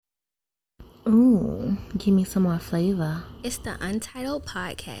Ooh, give me some more flavor. It's the Untitled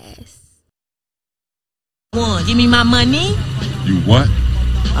podcast. One, give me my money. You what?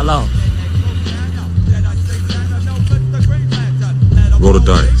 Hello. Roll the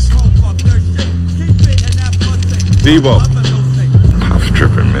dice. Devo. I was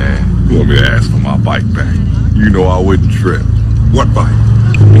tripping, man. You want me to ask for my bike back? You know I wouldn't trip. What bike?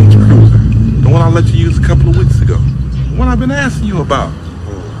 Beach Cruiser. The one I let you use a couple of weeks ago. The one I've been asking you about.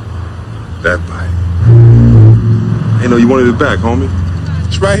 That bike. Hey, no, you wanted it back, homie.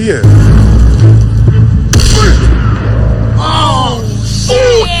 It's right here. Oh,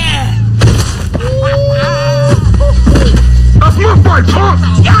 shit! That's my bike, punk!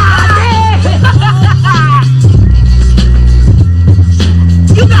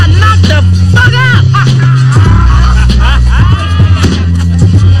 You got knocked the fuck out!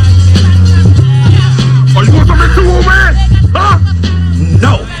 Oh, you want something too, old man? Huh?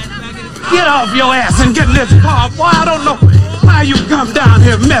 No. Get off your ass and get in this car. Boy, I don't know why you come down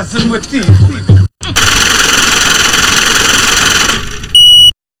here messing with these people.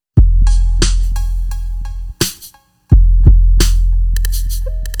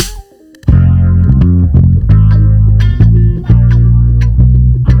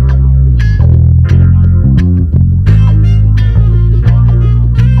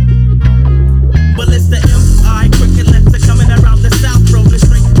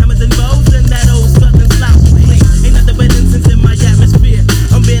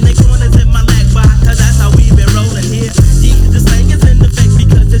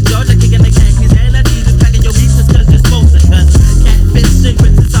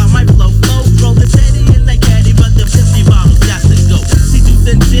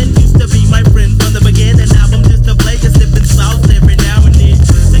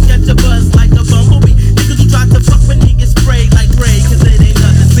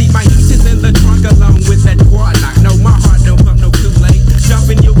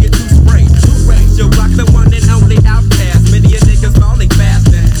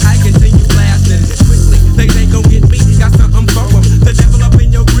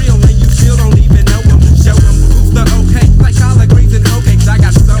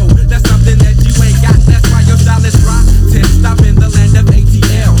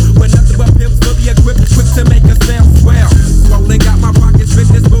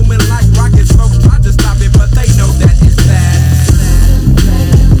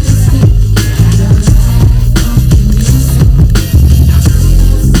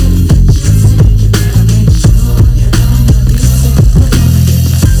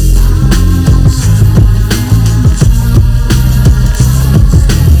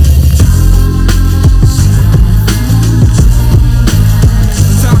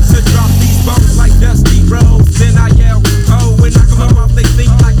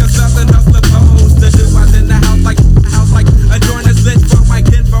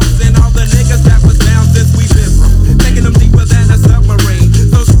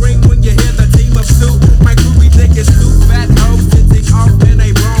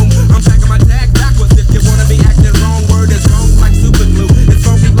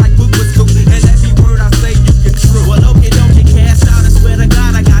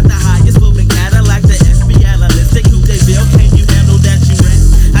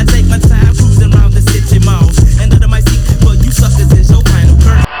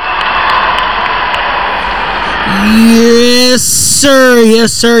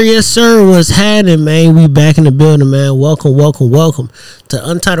 Yes, sir. What's happening, man? We back in the building, man. Welcome to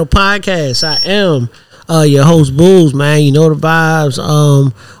Untitled Podcast. I am your host, Bulls, man. You know the vibes.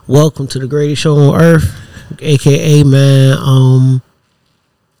 Welcome to the greatest show on earth, aka, man.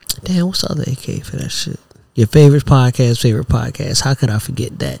 Damn, what's the other aka for that shit? Your favorite podcast. How could I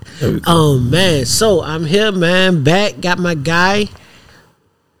forget that? Man. So I'm here, man. Back, got my guy.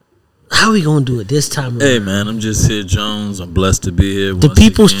 How we gonna do it this time around? Hey, man, I'm just here, Jones. I'm blessed to be here. The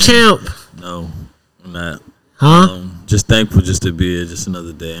people's champ. No, I'm not. Huh? Just thankful just to be here, just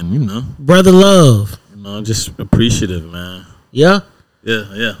another day. And, Brother Love. Just appreciative, man. Yeah?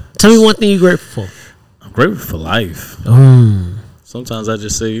 Yeah. Tell me one thing you're grateful for. I'm grateful for life. Sometimes I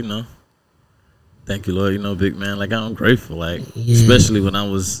just say, thank you, Lord, big man. Like, I'm grateful, especially when I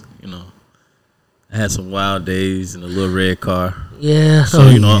was, I had some wild days in a little red car. Yeah. So,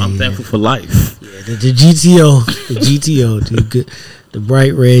 I'm thankful for life. Yeah, the GTO, the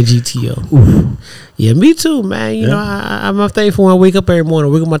bright red GTO. Ooh. Yeah, me too, man. I'm thankful when I wake up every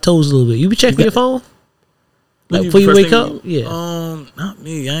morning, wiggle my toes a little bit. You be checking your phone? Like before you first wake thing up? Yeah. Not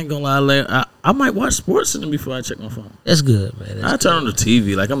me. I ain't gonna lie. Like, I might watch sports before I check my phone. That's good, man. I turn on the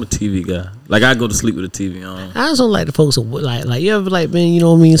TV. Like, I'm a TV guy. Like, I go to sleep with the TV on. I just don't like the folks that like you ever like, man, you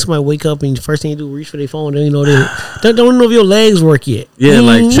know what I mean? Somebody wake up and the first thing you do reach for their phone, then you know they don't know if your legs work yet. Yeah,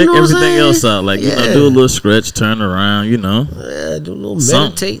 like you check know what I'm everything saying? else out. Like, you know, do a little stretch, turn around, you know. Yeah, do a little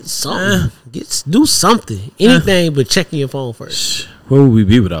meditate, something. Do something. Anything but checking your phone first. Where would we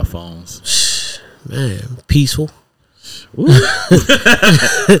be without phones? Man, peaceful. Woo. Woo.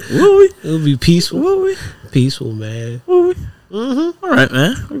 It would be peaceful. Woo. Peaceful, man. Woo. Mm-hmm. All right,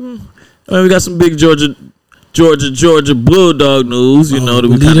 man. We got some big Georgia Bulldog news. You know that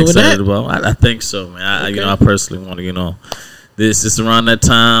we're kind of excited about. I think so, man. Okay. I personally want to, this is around that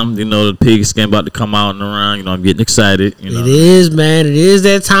time. You know, the pigskin about to come out and around. You know, I'm getting excited. You know, it is, man. It is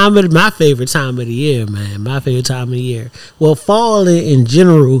that time of my favorite time of the year, man. My favorite time of the year. Well, fall in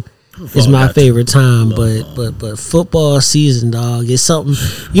general. It's my favorite time, but football season, dog, it's something.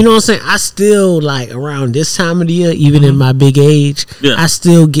 You know what I'm saying? I still like around this time of the year, even in my big age, I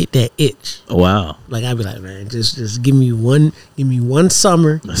still get that itch. Oh, wow! Like I be like, man, just give me one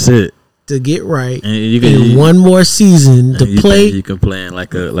summer. That's it. To get right, and you can, one more season to play. You can play in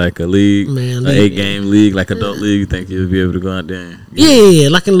like a league, man, an 8-game league, like adult league. You think you'll be able to go out there? Yeah,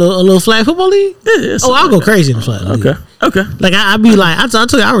 like a little flag football league. Yeah, I'll go crazy in the flag league. Okay. Like I be like, I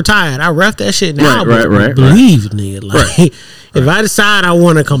told you I retired. I ref that shit now. Right. Believe nigga, like if I decide I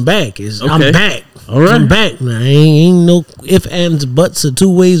want to come back, I'm back. All right. I'm back now. Ain't no ifs, ands, buts, or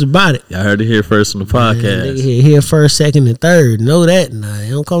two ways about it. Y'all heard it here first on the podcast. Here first, second, and third. Know that now. They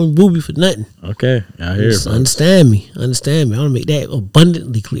don't call me Boobie for nothing. Okay. Y'all hear it. Understand me. I want to make that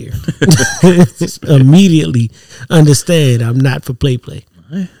abundantly clear. Immediately understand I'm not for play.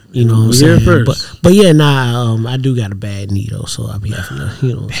 You know what I'm saying? But yeah, I do got a bad knee though, so I'll be having to,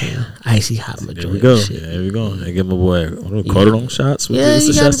 you know what I'm saying? Icy hot majority. There we go. They give my boy cortisone shots. What's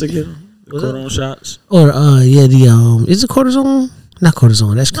the shots to get him? Cortisone shots? Or is it cortisone? Not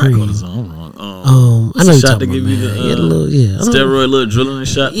cortisone. That's cream. Not cortisone. I'm wrong. I know you're talking about, man. Steroid little drilling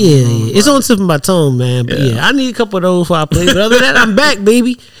shot. Yeah. It's on the tip of my tongue, man. But yeah, I need a couple of those before I play. But other than that, I'm back,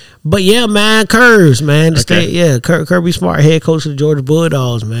 baby. But yeah, man, Curves, man. Kirby Smart, head coach of the Georgia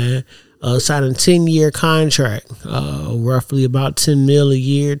Bulldogs, man. Signed a 10-year contract, roughly about $10 million a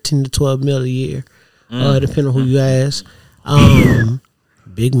year, $10 to $12 million a year, depending on who you ask.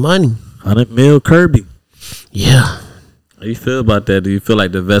 Big money. $100 million Kirby. Yeah. How you feel about that? Do you feel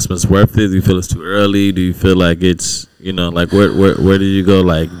like the investment's worth it? Do you feel it's too early? Do you feel like it's, like where do you go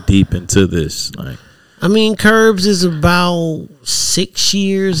like deep into this? Like, I mean, Curbs is about 7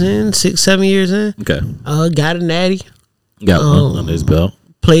 years in. Okay. Got a natty. Got one under his belt.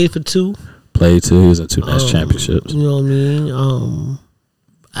 Played for 2. He was in 2 national championships. You know what I mean?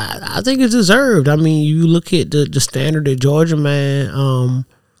 I think it's deserved. I mean, you look at the standard at Georgia, man.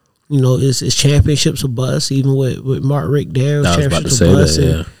 It's championships a bust. Even with Mark Rick there, championships a bust.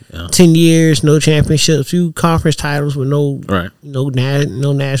 Yeah. 10 years, no championships. Few conference titles with no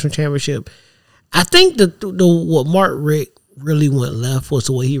national championship. I think what Mark Rick really went left was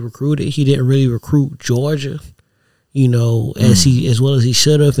the way he recruited. He didn't really recruit Georgia, as well as he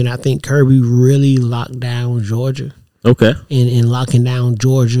should have. And I think Kirby really locked down Georgia. Okay. In locking down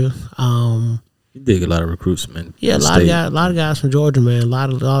Georgia. He did a lot of recruits, man. Yeah, a lot of guys from Georgia, man. A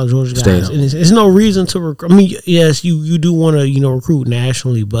lot of Georgia guys. And it's no reason to recruit. I mean, yes, you do want to, recruit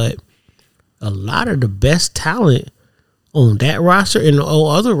nationally, but a lot of the best talent on that roster and all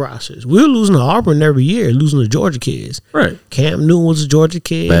other rosters. We're losing to Auburn every year, losing to Georgia kids. Right. Cam Newton was a Georgia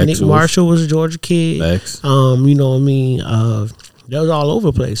kid. Nick Marshall was a Georgia kid. Facts. You know what I mean? That was all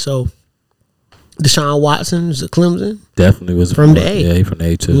over the place. So Deshaun Watson's at Clemson. Definitely was from the A. Yeah, he from the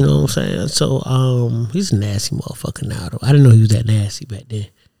A too. You know what I'm saying? So he's a nasty motherfucker now though. I didn't know he was that nasty back then.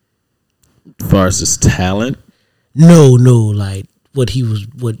 As far as his talent? No, like what he's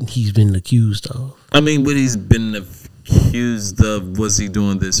been accused of. I mean, what he's been accused of, was he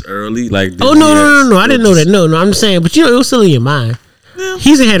doing this early? Like, no. I didn't know that. No, I'm saying, but it was still in your mind. Yeah.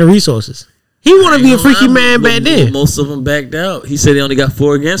 He hasn't had the resources. He want to be a freaky man back then. Most of them backed out. He said he only got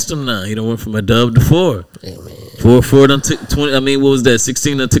 4 against him now. He done went from a dub to 4. Hey, man. 4 done took 20. I mean, what was that?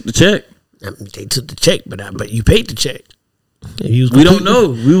 16 done took the check. They took the check, but you paid the check. We don't know.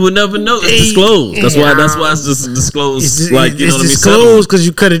 We will never know. It's disclosed. That's why it's just disclosed. It's disclosed because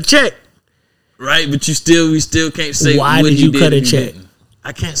you cut a check. Right, but we still can't say why did you cut a check.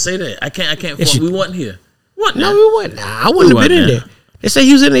 I can't say that. I can't. We wasn't here. What? No, we wasn't. I wouldn't have been in there. They say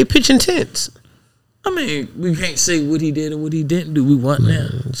he was in their pitching tents. I mean, we can't say what he did and what he didn't do. We wasn't there.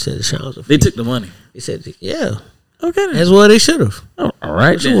 They took the money. They said, yeah. Okay, then. That's what they should have. All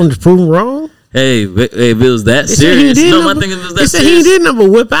right. You want to prove them wrong? Hey, if it was that They said serious, he no, did my thing is that They said serious. he did number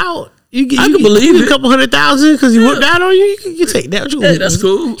whip out. I can believe it. A couple $100,000 because he whipped out on you. You take that. What you Hey, that's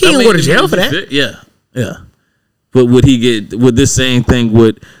cool. He didn't go to jail for that. Yeah. But would he get? Would this same thing?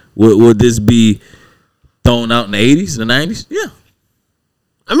 Would this be thrown out in the 80s, the 90s? Yeah.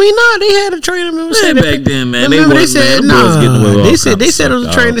 I mean, they had a trainer. Back then, man, they said They said it was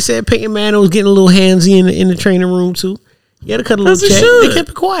a trainer trainer. that said Peyton Manning was getting a little handsy in the training room too. You had to cut a little As he check. should. They kept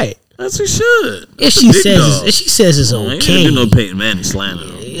it quiet. That's what he should. If she says it's okay. You do no Peyton Manning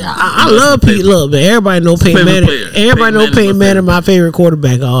slander. I love Peyton. Look, man, everybody know Peyton Manning. Everybody know Peyton Manning, my favorite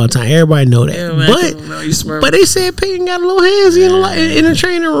quarterback all the time. Everybody know that. Yeah, man, but they said Peyton got a little handsy in the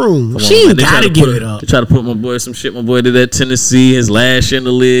training room. She ain't got to give it up. They try to put my boy some shit. My boy did at Tennessee, his last year in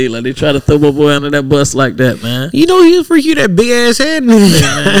the league. Like they try to throw my boy under that bus like that, man. You know he was freak you that big ass head.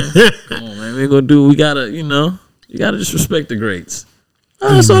 Come on, man. We gonna do. We gotta, you gotta just respect the greats.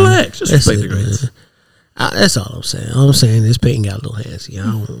 That's all I ask. Just respect the greats. That's all I'm saying. All I'm saying is Peyton got a little handsy.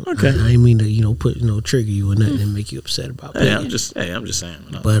 I ain't mean to put trigger you or nothing and make you upset about Peyton. I'm just saying.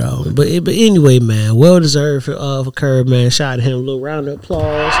 But anyway, man, well deserved for Curb, man. Shout out to him. A little round of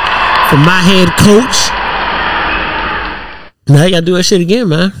applause for my head coach. Now you gotta do that shit again,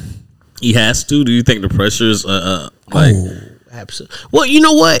 man. He has to. Do you think the pressure is Absolutely. Well, you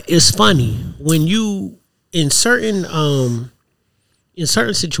know what? It's funny when you in certain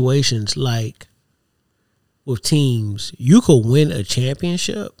situations, like with teams, you could win a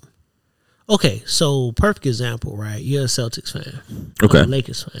championship. Okay, so perfect example, right? You're a Celtics fan. Okay. I'm a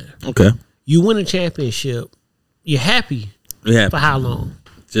Lakers fan. Okay. You win a championship. You're happy. Yeah. For how long?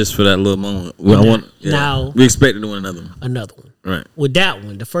 Just for that little moment. Now we expected to win another one. Another one. Right. With that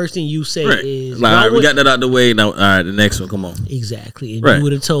one, the first thing you say is, like, all right, we got that out the way. Now, all right, the next one, come on. Exactly. And you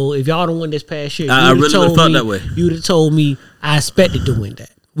would have told, if y'all don't win this past year, I really would have felt that way. You would have told me I expected to win that.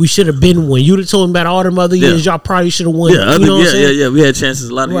 We should have been one. You would have told me about all them other years. Y'all probably should have won. Yeah. We had chances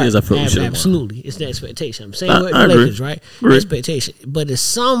a lot of years. I felt we should have won. Absolutely, it's the expectation. I'm saying with the Lakers, right? The expectation, but it's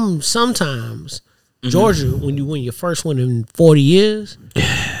sometimes Georgia, when you win your first one in 40 years,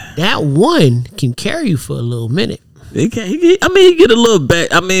 that one can carry you for a little minute. He get a little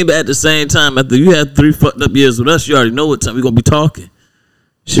back. I mean, but at the same time, after you had 3 fucked up years with us, you already know what time we're gonna be talking.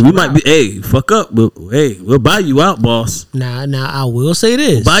 Shit, we might be, fuck up, but hey, we'll buy you out, boss. Now, I will say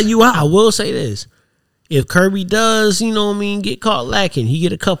this. Buy you out. I will say this. If Kirby does, get caught lacking, he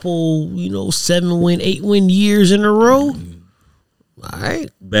get a couple, 7-win, 8-win years in a row. All right.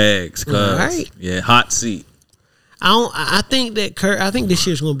 Bags, cuz. All right. Yeah, hot seat. I think this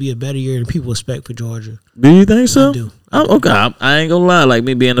year's gonna be a better year than people expect for Georgia. Do you think so? I do. Okay. I ain't gonna lie. Like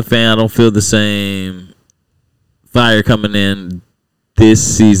me being a fan, I don't feel the same fire coming in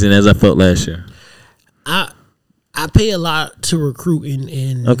this season as I felt last year. I pay a lot to recruiting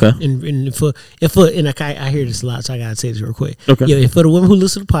and I hear this a lot, so I gotta say this real quick. Okay. Yeah, for the women who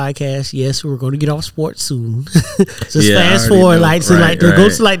listen to the podcast, yes, we're going to get off sports soon. Just fast forward, go to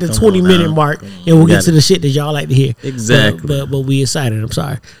the 20-minute mark, and we'll get to the shit that y'all like to hear. Exactly. But we excited. I'm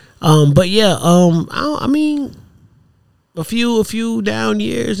sorry. I mean, a few down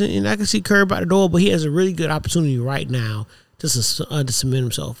years, and I can see Curb out the door, but he has a really good opportunity right now to cement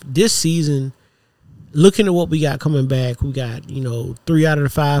himself this season. Looking at what we got coming back, we got 3 out of the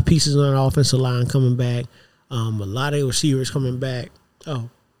 5 pieces on the offensive line coming back. A lot of receivers coming back. 2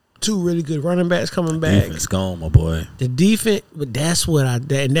 really good running backs coming back. Defense gone, my boy. The defense, but that's the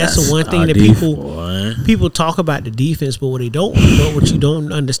one thing that people talk about the defense, but what you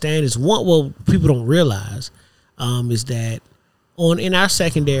don't understand is what people don't realize is that in our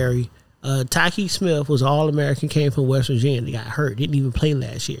secondary, Tyke Smith was All-American, came from West Virginia. He got hurt, didn't even play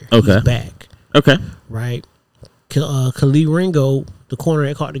last year. Okay. He's back. Okay. Right. Khalid Ringo, the corner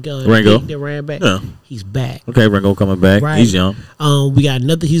that caught the gun. Ringo. That ran back. Yeah. He's back. Okay, Ringo coming back. Right. He's young. We got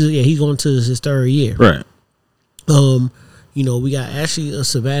another. He's going to his 3rd year. Right. We got actually a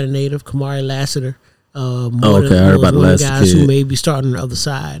Savannah native, Kamari Lassiter. I heard about the last guys kid. who may be starting on the other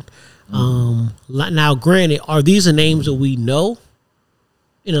side. Now, granted, are these the names that we know?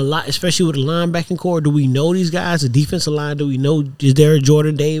 In a lot, especially with the linebacking core, do we know these guys? The defensive line, do we know? Is there a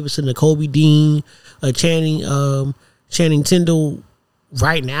Jordan Davis and a Kobe Dean, a Channing Tindall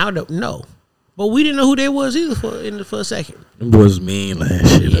right now? No, but we didn't know who they was either for a second. Them boys mean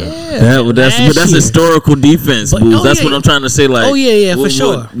last year. Yeah, that's historical defense. That's what I'm trying to say. Like, for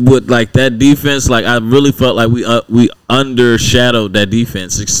sure. With like that defense, like I really felt like we undershadowed that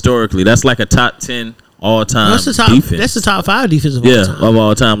defense historically. That's like a top 10. All-time defense. That's the top 5 defense of all time. Of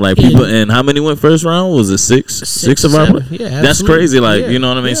all time. Like people, and how many went first round? Was it 6 of our? Yeah, that's crazy. Like you know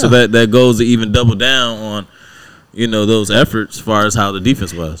what I mean. Yeah. So that goes to even double down on those efforts as far as how the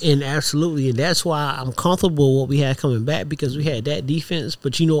defense was. And absolutely, and that's why I'm comfortable with what we had coming back, because we had that defense,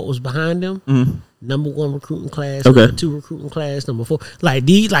 but you know what was behind them? Mm-hmm. Number 1 recruiting class, number 2 recruiting class, number 4. Like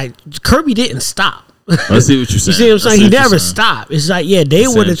Kirby didn't stop. I see what you're saying. You see what I'm saying? He never stopped. It's like, yeah, they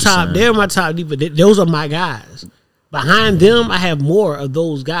were the top. They were my top deep, but those are my guys. Behind them, I have more of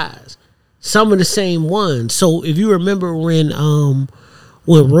those guys. Some of the same ones. So if you remember when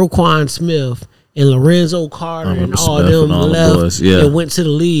Roquan Smith and Lorenzo Carter and all them left and went to the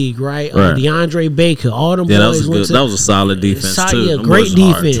league, right? DeAndre Baker, all them boys went to. That was a solid defense too. Yeah, great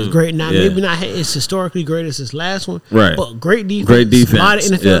defense. Great. Maybe not it's historically great as this last one, right? But great defense. Great defense. A lot of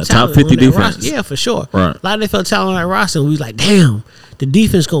NFL talent. Top 50 defense. Yeah, for sure. Right. A lot of NFL talent on that roster. And we was like, damn, the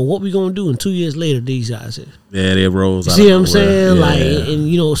defense what we gonna do? And 2 years later, these guys said, yeah, they rose. See what I'm saying? Yeah. Like,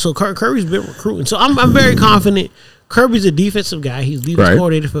 and so Kirby's been recruiting. So I'm very confident. Kirby's a defensive guy. He's defense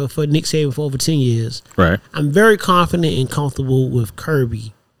coordinator for Nick Saban for over 10 years. Right. I'm very confident and comfortable with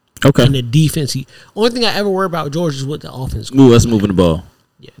Kirby. Okay. And the defense. Only thing I ever worry about with Georgia is what the offense. Ooh, that's moving the ball.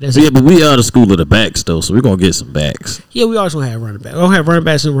 Yeah, but we are the school of the backs though, so we're gonna get some backs. Yeah, we always gonna have running backs. We don't have running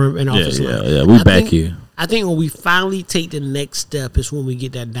backs and offense line. Yeah, we back here. I think when we finally take the next step is when we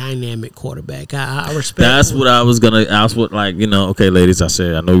get that dynamic quarterback. I respect. That's what I was gonna. Okay, ladies.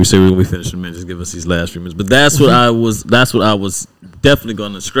 I know you said we're gonna be finishing in a minute. Just give us these last few minutes. But that's what I was. That's what I was definitely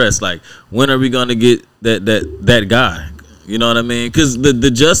gonna stress. Like, when are we gonna get that guy? You know what I mean? Because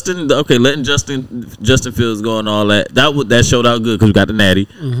the Justin, letting Justin Fields go and all that showed out good because we got the natty.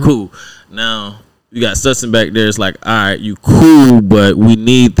 Mm-hmm. Cool. Now you got Stetson back there. It's like, all right, you cool, but we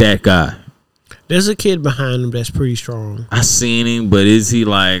need that guy. There's a kid behind him that's pretty strong. I seen him, but is he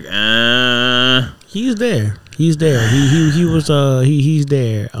like? He's there. He's there. He's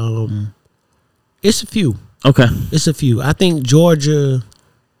there. It's a few. Okay. It's a few. I think Georgia.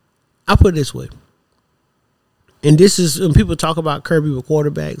 I'll put it this way. And this is when people talk about Kirby with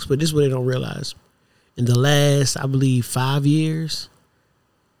quarterbacks, but this is what they don't realize. In the last, I believe, 5 years,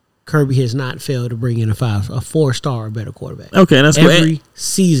 Kirby has not failed to bring in a 4-star or better quarterback. Okay, that's every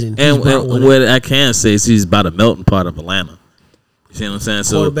season. And what I can say is he's about a melting pot of Atlanta. You see what I'm saying?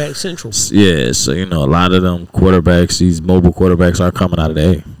 So quarterback central. Yeah, so a lot of them quarterbacks, these mobile quarterbacks, are coming out of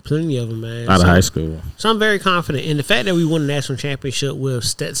the A. Plenty of them, man. Out of high school. So I'm very confident, and the fact that we won the national championship with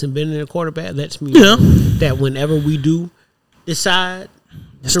Stetson being in the quarterback lets me know that whenever we do decide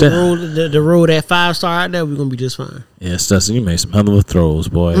to roll that 5-star out there, we're gonna be just fine. Yeah, Stetson, you made some hell of a throws,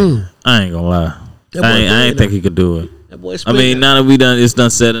 boy. I ain't gonna lie. I ain't think he could do it. I mean, now that it's done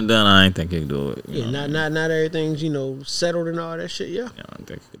said and done, I ain't think he could do it. Yeah, not everything's settled and all that shit. Yeah, I don't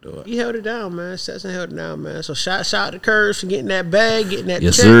think he could do it. He held it down, man. Stetson held it down, man. So shout out to Curves for getting that bag, getting that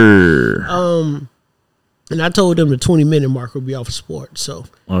yes, check. Sir. And I told them the 20-minute mark would be off of sports. So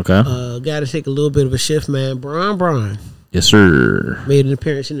okay, got to take a little bit of a shift, man. Brian. Yes, sir. Made an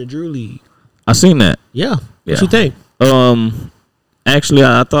appearance in the Drew League. I seen that. Yeah. What you think? Actually,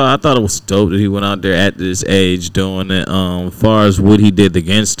 I thought it was dope that he went out there at this age doing it. As far as what he did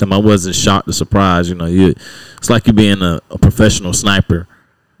against him, I wasn't shocked or surprised. It's like you being a professional sniper.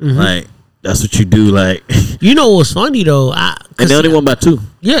 Mm-hmm. Like, that's what you do. Like, what's funny though? And they only won by 2.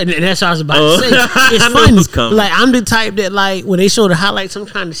 Yeah, that's what I was about to say. It's funny. Like, I'm the type that, like, when they show the highlights, I'm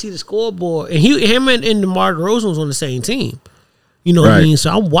trying to see the scoreboard. And him and DeMar DeRozan was on the same team. You know what I mean?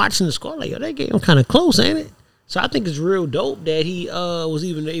 So I'm watching the score like, yo, that game kind of close, ain't it? So I think it's real dope that he was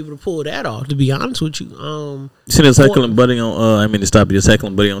even able to pull that off, to be honest with you. You see this heckling buddy on, this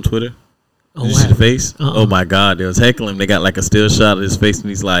heckling buddy on Twitter? Did you see the face? Oh my God, they was heckling him. They got like a still shot of his face, and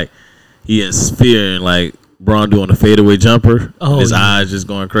he's like, he has fear, and like Braun doing a fadeaway jumper. His eyes just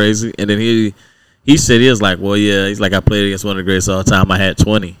going crazy. And then he said, he was like, well, yeah, he's like, I played against one of the greatest all time. I had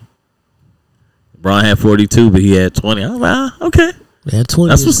 20. Braun had 42, but he had 20. I was like, okay. That's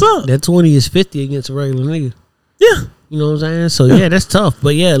what's up. That 20 is 50 against a regular nigga. Yeah. You know what I'm saying? So, yeah, that's tough.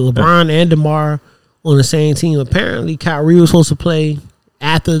 But, yeah, LeBron and DeMar on the same team. Apparently, Kyrie was supposed to play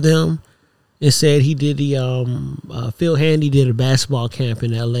after them. It said he did Phil Handy did a basketball camp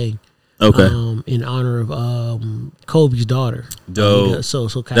in L.A. Okay. In honor of Kobe's daughter. Dope. So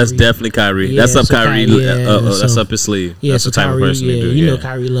Kyrie, that's definitely Kyrie. Yeah, that's up Kyrie. That's so, up his sleeve. Yeah, that's so the type Kyrie, of person to do. You know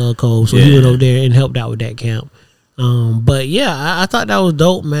Kyrie loved Kobe, so he went over there and helped out with that camp. But yeah, I thought that was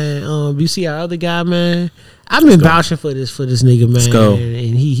dope, man. You see our other guy, man. I've been vouching for this nigga, man. Let's go.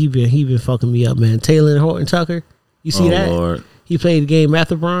 And he been fucking me up, man. Taylor and Horton Tucker. You see that? Lord. He played the game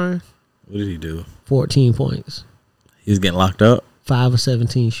after Brian. What did he do? 14 points. He was getting locked up. 5 of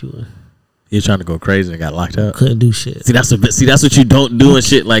 17 shooting. He was trying to go crazy and got locked up. Couldn't do shit. See, that's what you don't do and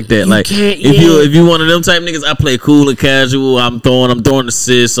shit like that. Like, if you one of them type niggas, I play cool and casual. I'm throwing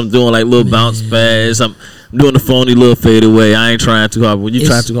assists. I'm doing like little bounce pass. I'm doing the phony little fade away. I ain't trying too hard. But when you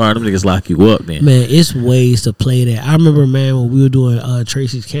try too hard, them niggas lock you up, man. Man, it's ways to play that. I remember, man, when we were doing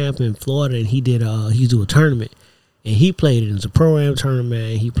Tracy's camp in Florida, and he's doing a tournament, and he played it. It was a pro-am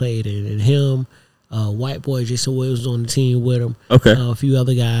tournament, and he played it. And him, white boy Jason Williams was on the team with him. Okay. A few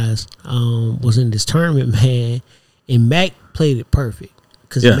other guys was in this tournament, man, and Mac played it perfect.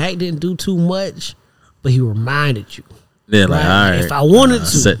 Because Mac didn't do too much, but he reminded you. Yeah, like, all right. If I wanted to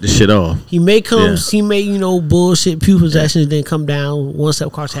set the shit off. He may come, he may, bullshit, pew possessions, then come down, one step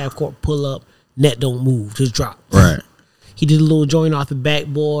across half court, pull up, net don't move, just drop. Right. He did a little joint off the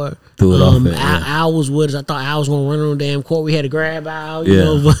backboard. Threw it off it, Al was with us. I thought Al was gonna run on the damn court. We had to grab Al, you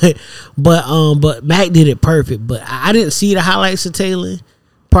know, but Mac did it perfect. But I didn't see the highlights of Taylor,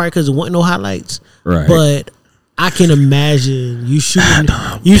 probably because there wasn't no highlights. Right. But I can imagine you shooting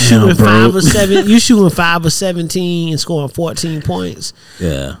 5 or 7, you shooting 5 or 17 and scoring 14 points.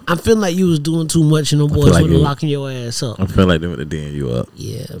 Yeah, I'm feeling like you was doing too much and them boys like locking your ass up. I feel like they were D'ing you up.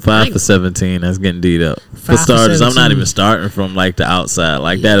 Yeah, 5 for 17. That's getting D'd up. For starters, I'm not even starting from like the outside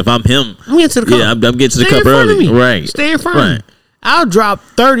like that. If I'm him, I'm getting to the cup. Yeah, I'm getting to the cup early. Right, stay in front of me. I'll drop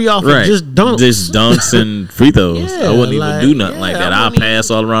 30 off and just dunks. Just dunks and free throws. Yeah, I wouldn't even do nothing like that. I'll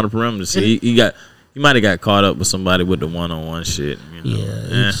pass all around the perimeter. See, he might have got caught up with somebody with the one-on-one shit.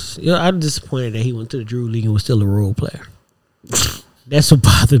 I'm disappointed that he went to the Drew League and was still a role player. That's what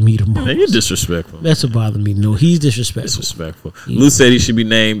bothered me the most. Man, you're disrespectful. That's what bothered me. No, he's disrespectful. Disrespectful. Lou said he should be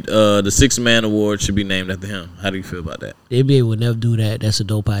named, the 6-man award should be named after him. How do you feel about that? The NBA would never do that. That's a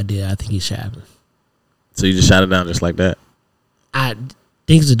dope idea. I think he should happen. So you just shot it down just like that? I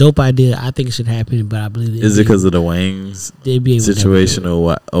think it's a dope idea. I think it should happen, but I believe Is it because of the wings situation or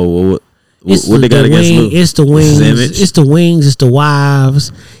what? What they got against Lou? It's the wings. It's the wings. It's the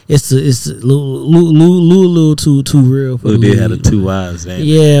wives. It's Lulu too real for Lou did have the 2 wives, man.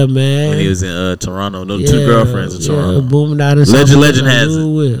 Yeah, man. When he was in Toronto, no 2 girlfriends in Toronto. Booming out in Legend has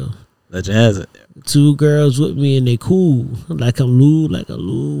it. Legend has it. 2 girls with me and they cool. Like I'm Lou, like a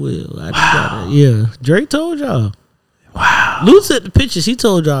Lou will. Yeah. Drake told y'all. Wow. Lou took the pictures. He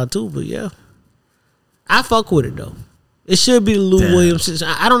told y'all too, but yeah. I fuck with it though. It should be Lou Williams 6.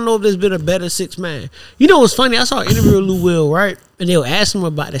 I don't know if there's been a better 6-man. You know what's funny? I saw an interview with Lou Will, right? And they were asking him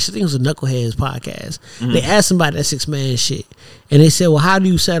about that shit. I think it was a Knuckleheads podcast. Mm-hmm. They asked him about that 6-man shit. And they said, well, how do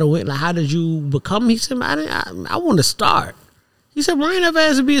you settle it? Like, how did you become? He said, I want to start. He said, well, I ain't never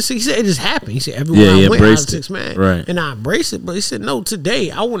asked to be a 6. He said, it just happened. He said, everywhere I went, I was a 6-man. Right. And I embraced it. But he said, no,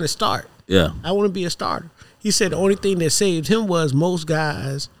 today, I want to start. Yeah. I want to be a starter. He said the only thing that saved him was most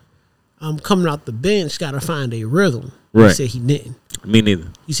guys coming off the bench got to find a rhythm. Right. He said he didn't. Me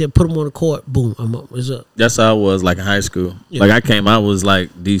neither. He said put him on the court, boom, I'm up. What's up? That's how I was like in high school. Yeah. Like I was like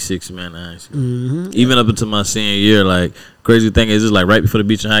D6 man in high school. Mm-hmm. Even up until my senior year, like crazy thing is just like right before the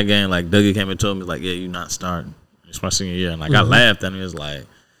Beach and High game, like Dougie came and told me like, yeah, you not starting. It's my senior year. And like I laughed at him. He was like,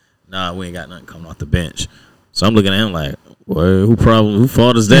 nah, we ain't got nothing coming off the bench. So I'm looking at him like, well, who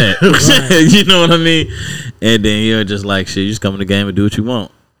fault is that? You know what I mean? And then you're just like, shit, you just come in the game and do what you want.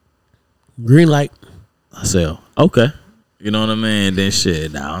 Green light. I said, okay. You know what I mean? And then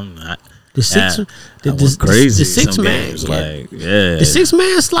shit, nah, I'm not. The 6 crazy. The 6-man, games, like, yeah. The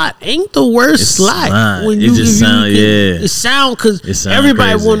 6-man slot ain't the worst slot. When you just sound, it sound because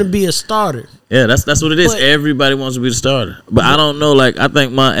everybody want to be a starter. Yeah, that's what it is. But everybody wants to be the starter. But I don't know. Like I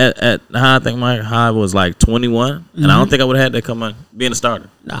think my high was like 21, and I don't think I would have had that come on being a starter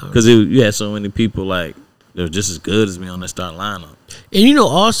because you had so many people like they're just as good as me on that starting lineup. And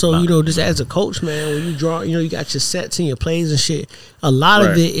also, just as a coach, man, when you draw, you got your sets and your plays and shit. A lot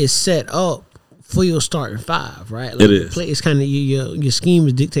of it is set up for your starting 5, right? Like it is. It's kind of your scheme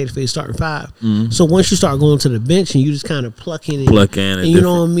is dictated for your starting 5. Mm-hmm. So once you start going to the bench and you just kind of pluck in, and you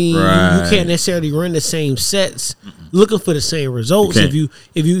know what I mean. Right. You can't necessarily run the same sets, looking for the same results. If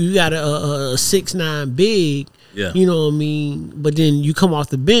you got a 6'9" big. Yeah. You know what I mean? But then you come off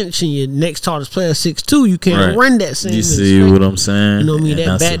the bench and your next tallest player 6'2", you can't run that same. You see what I'm saying? You know what I mean?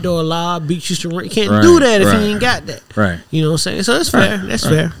 That backdoor lob beat you to run. You can't do that if you ain't got that. Right. You know what I'm saying? So that's fair. That's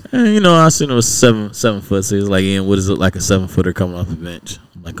fair. And I seen it was 7 foot. So he was like, Ian, what does it look like a 7-footer coming off the bench?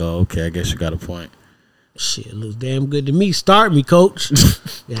 I'm like, oh, okay, I guess you got a point. Shit, it looks damn good to me. Start me, coach.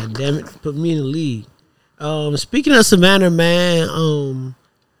 God damn it. Put me in the league. Speaking of Savannah, man,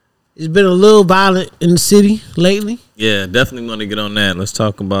 it's been a little violent in the city lately. Yeah, definitely want to get on that. Let's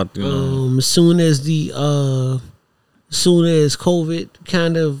talk about as soon as COVID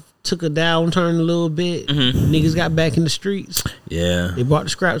kind of took a downturn a little bit, niggas got back in the streets. Yeah, they brought the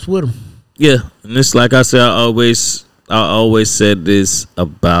scraps with them. Yeah, and it's like I said, I always said this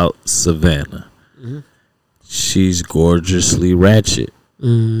about Savannah. Mm-hmm. She's gorgeously ratchet.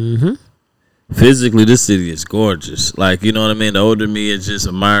 Mm-hmm. physically, this city is gorgeous. Like, you know what I mean? The older me is just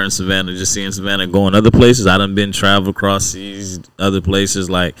admiring Savannah, just seeing Savannah going other places. I done been travel across seas, other places,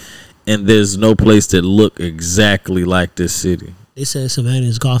 like, and there's no place that look exactly like this city. They said Savannah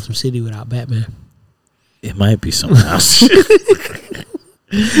is Gotham City without Batman. It might be something else.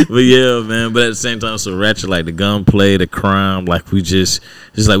 But yeah, man. But at the same time, so ratchet, like the gunplay, the crime, like we just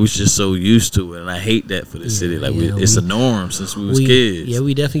so used to it, and I hate that for the city. Like it's a norm since we was kids. Yeah,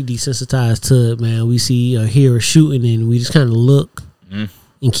 we definitely desensitized to it, man. We see or hear a shooting, and we just kind of look and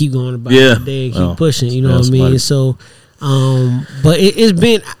keep going about the day and keep pushing. You know what I mean? So, but it's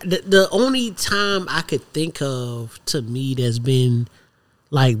been the only time I could think of to me that's been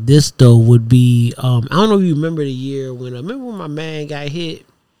like this though would be I don't know if you remember the year when my man got hit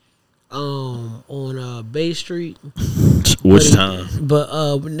on Bay Street. Which time? But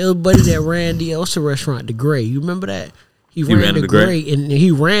nobody that ran what's the restaurant, the Gray. You remember that? He ran the Gray, and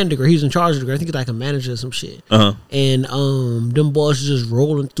he ran the Gray. He was in charge of the Gray. I think he's like a manager or some shit. And them boys just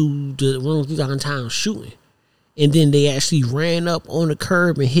rolling through downtown shooting. And then they actually ran up on the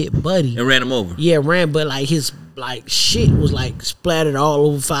curb and hit Buddy. And ran him over. Yeah, but like his shit was like splattered all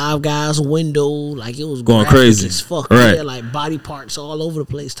over Five Guys' window. Like it was going crazy as fuck. Right. Yeah, like body parts all over the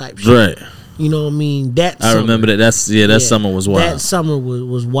place type shit. Right. You know what I mean? I remember that. That summer was wild. That summer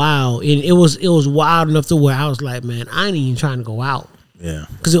was wild. And it was wild enough to where I was like, man, I ain't even trying to go out. Yeah.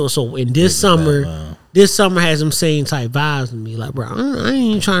 Because it was so, and this summer has them same type vibes to me. Like, bro, I ain't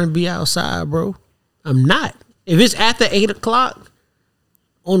even trying to be outside, bro. I'm not. If it's after 8 o'clock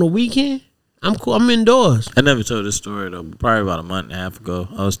on the weekend, I'm cool. I'm indoors. I never told this story though. Probably about a month and a half ago,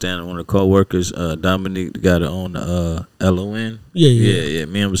 I was standing with one of the co-workers, Dominique, the guy that owned the LON. Yeah.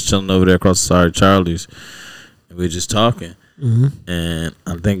 Me and was chilling over there across the side of Charlie's, and we were just talking. And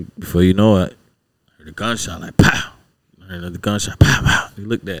I think before you know it, I heard a gunshot like pow. I heard another gunshot pow pow. He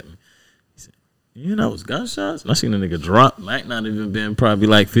looked at me. He said, "You know, it was gunshots." And I seen the nigga drop. Might not even been probably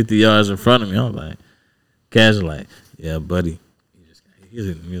like 50 yards in front of me. I was like, casual, like, yeah, buddy. He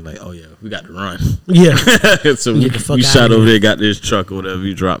was like, "Oh yeah, we got to run." Yeah. So we shot over there, got this truck or whatever.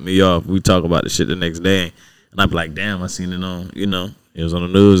 You dropped me off. We talk about the shit the next day, and I'd be like, "Damn, I seen it on, it was on the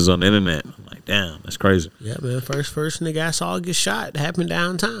news, it was on the internet." I'm like, "Damn, that's crazy." Yeah, man. First nigga I saw get shot happened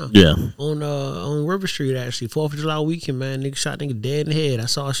downtown. Yeah. On River Street actually, 4th of July weekend, man. Nigga shot nigga dead in the head. I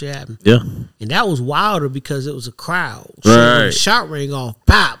saw shit happen. Yeah. And that was wilder because it was a crowd. So right. when the shot rang off,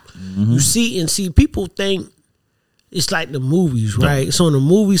 pop. You see people think it's like the movies, right? No. So in the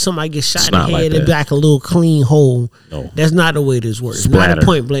movies, somebody gets shot in the head, it'd be like a little clean hole. No. That's not the way this works. Splatter. Not a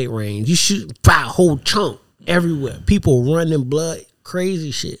point blank range. You shoot whole chunk everywhere. People running blood,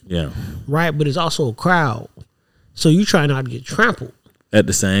 crazy shit. Yeah. Right? But it's also a crowd. So you try not to get trampled. At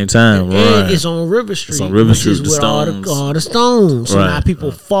the same time, and right. It's on River Street. It's on River Street with the stones. All the stones. So now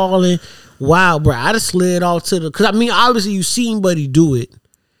people falling. Wow, bro. I just slid off to because I mean, obviously you seen Buddy do it.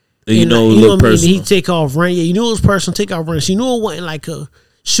 And you know what I mean? He take off running. Yeah, you knew it was personal. Take off running. So you knew it wasn't like a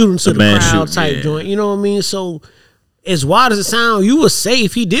shooting to the crowd type joint. You know what I mean? So as wild as it sound, you was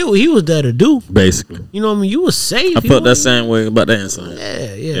safe. He did what he was there to do. Basically. You know what I mean? You was safe. I felt that same way about that incident.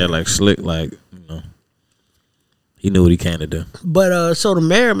 Yeah. Yeah, like slick, like, he knew what he came to do. But so the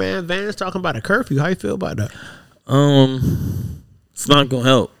mayor, man, Van's talking about a curfew. How you feel about that? It's not gonna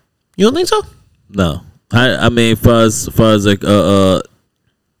help. You don't think so? No. I mean, far as like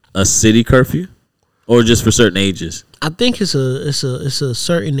a city curfew, or just for certain ages? I think it's a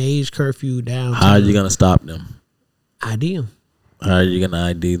certain age curfew downtown. How are you gonna stop them? ID them. How are you gonna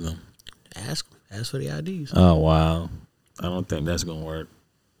ID them? Ask for the IDs. Oh wow, I don't think that's gonna work.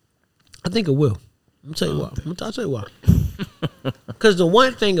 I think it will. I'm tell you why. I'll tell you why. Because the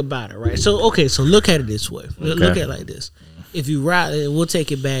one thing about it, right? So look at it this way. Okay. Look at it like this. If you ride, we'll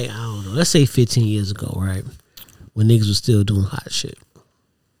take it back. I don't know. Let's say 15 years ago, right? When niggas was still doing hot shit.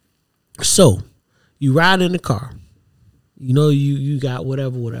 So, you ride in the car. You know you got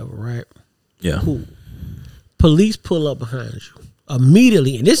whatever, right? Yeah. Cool. Police pull up behind you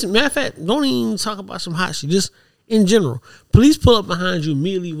immediately. And this, matter of fact, don't even talk about some hot shit. Just in general. Police pull up behind you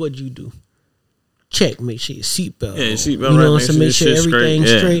immediately. What you do? Check, make sure your seatbelt. Yeah, your seatbelt. You know what I'm saying? Make sure everything's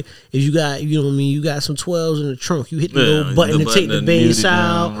straight. Yeah. If you got, you know what I mean, you got some 12s in the trunk. You hit the little button to take the bass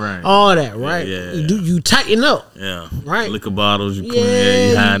out. Right. All that, right? Yeah. You tighten up. Yeah. Right. Liquor bottles. You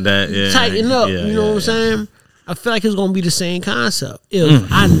you hide that. Yeah. Tighten up. You know what I'm saying? I feel like it's gonna be the same concept. If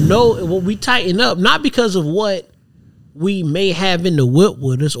I know what we tighten up, not because of what we may have in the whip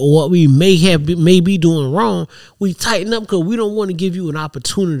with us or what we may be doing wrong, we tighten up because we don't want to give you an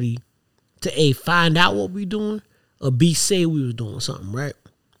opportunity to A, find out what we doing, or B, say we was doing something, right?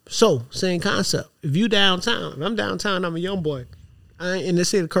 So, same concept. If you downtown, if I'm downtown, I'm a young boy, and they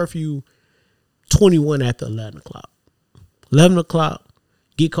say the curfew 21 after 11 o'clock. 11 o'clock,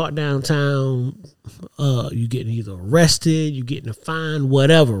 get caught downtown, you getting either arrested, you getting a fine,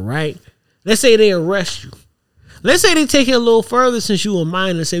 whatever, right? Let's say they arrest you. Let's say they take it a little further since you a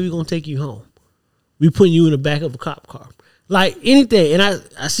minor and say we're going to take you home. We putting you in the back of a cop car. Like anything, and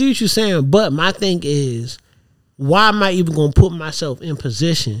I see what you're saying, but my thing is, why am I even going to put myself in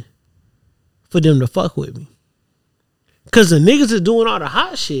position for them to fuck with me? Because the niggas are doing all the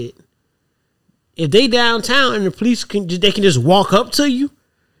hot shit. If they downtown and the police can just walk up to you,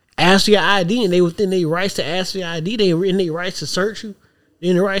 ask for your ID, and they within their rights to ask for your ID, they in their rights to search you, they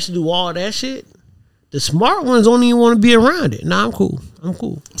in their rights to do all that shit. The smart ones don't even want to be around it. Nah, I'm cool.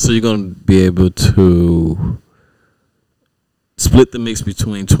 So you're gonna be able to split the mix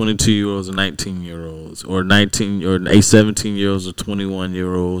between 22-year-olds and 19-year-olds, or 17-year-olds or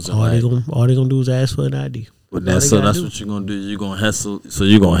 21-year-olds. All they gonna do is ask for an ID. But that's what you're gonna do. You're gonna hustle. So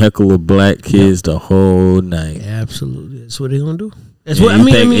you're gonna heckle the black kids the whole night. Absolutely, that's what they're gonna do. That's Yeah, what I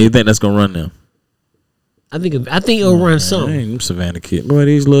mean. You think that's gonna run them? I think it'll run some. I ain't them Savannah kid. Boy,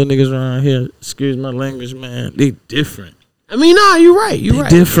 these little niggas around here, excuse my language, man, they different. I mean, nah, you're right. You're right.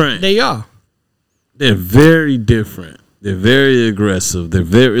 Different. They are. They're very different. They're very aggressive. They're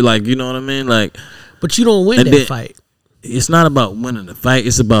very, like, you know what I mean? Like, but you don't win that fight. It's not about winning the fight.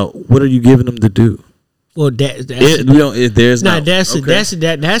 It's about what are you giving them to do. Well, that's a different conversation.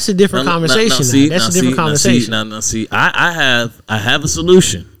 That's a different conversation. See, I have a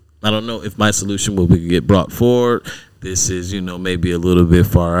solution. I don't know if my solution will get brought forward. This is, maybe a little bit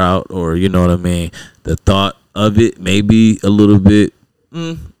far out, or you know what I mean. The thought of it may be a little bit,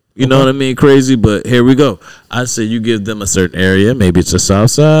 know what I mean, crazy. But here we go. I say you give them a certain area. Maybe it's the south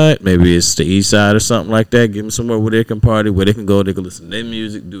side. Maybe it's the east side or something like that. Give them somewhere where they can party, where they can go, they can listen to their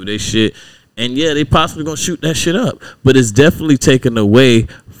music, do their shit. And yeah, they possibly gonna shoot that shit up. But it's definitely taken away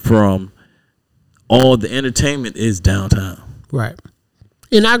from all the entertainment is downtown. Right.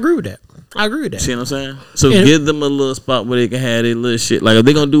 And I agree with that. See what I'm saying? So give them a little spot where they can have their little shit. Like if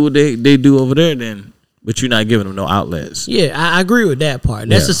they gonna do what they do over there, then but you're not giving them no outlets. Yeah, I agree with that part.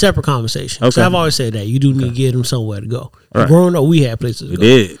 That's a separate conversation. Okay. So I've always said that you do need to give them somewhere to go. Right. Growing up, we had places to go.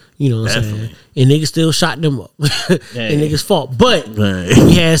 Did. You know what I'm saying? And niggas still shot them up. And niggas fought. But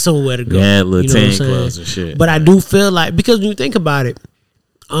we had somewhere to go. Yeah, little teen clubs and shit. But I do feel like, because when you think about it,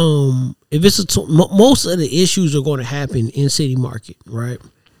 if it's most of the issues are going to happen in city market, right?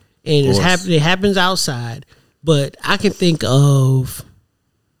 And it happens outside. But I can think of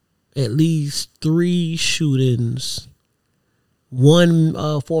at least 3 shootings. One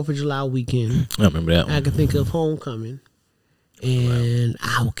 4th of July weekend. I remember that one. I can think of homecoming. And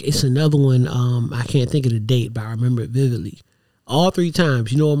it's another one. I can't think of the date, but I remember it vividly. All 3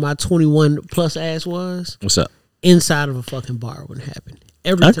 times. You know what my 21 plus ass was? What's up? Inside of a fucking bar when it happened.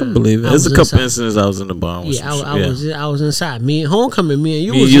 Every I time. can believe it. There's a couple instances I was in the bar. I was inside. Me and homecoming. Me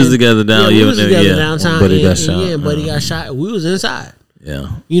and you was together down. We was together downtown. Buddy got shot. Yeah, buddy got shot. We was inside. Yeah.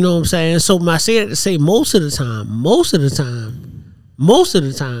 You know what I'm saying? So I say that to say most of the time,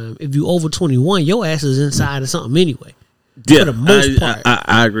 if you over 21, your ass is inside of something anyway. Yeah, for the most part.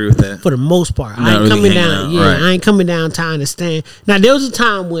 I agree with that. For the most part. I ain't really coming down. out, Yeah, right. I ain't coming downtown to stand. Now there was a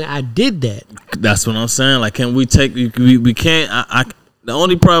time when I did that. That's what I'm saying. Like, can we take? We can't. The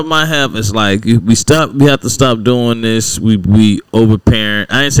only problem I have is like we have to stop doing this. We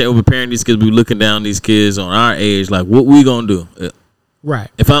overparent. I didn't say overparent these kids. We looking down these kids on our age. Like, what we gonna do? Right.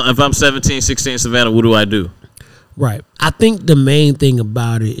 If I'm 17, 16, Savannah, what do I do? Right. I think the main thing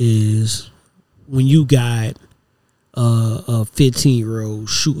about it is when you got a 15-year-old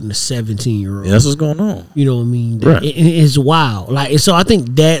shooting a 17-year-old. Yeah, that's what's going on. You know what I mean? Right. It's wild. Like, so I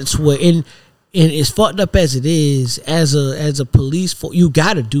think that's what, and as fucked up as it is, as a police force, you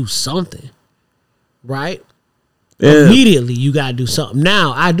got to do something, right? Yeah. Immediately, you got to do something.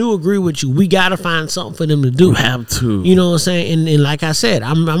 Now, I do agree with you. We got to find something for them to do. You have to. You know what I'm saying? And like I said,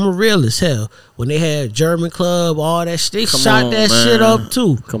 I'm a real as hell. When they had German Club, all that shit, they shot that shit up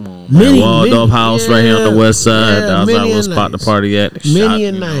too. Come on, man. Waldorf House right here on the west side. That was our spot to party at. Many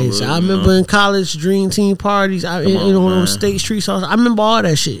a nights. I remember in college, Dream Team parties. On State Street. I remember all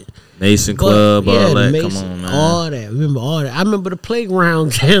that shit. Mason Club, all that. Come on, man. All that. Remember all that. I remember the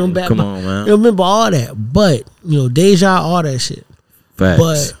playground down back. Come on, man. I remember all that. But, Deja, all that shit. Facts.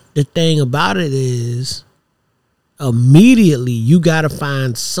 But the thing about it is, immediately you got to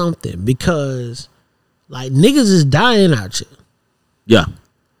find something because, like, niggas is dying out here. Yeah.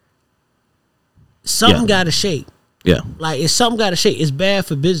 Something got to shake. Yeah. Like, something got to shake. It's bad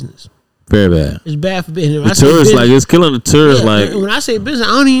for business. Very bad. It's bad for business. The tourists, like, it's killing the tourists. Yeah, like, when I say business,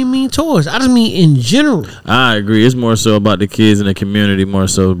 I don't even mean tourists. I just mean in general. I agree. It's more so about the kids in the community, more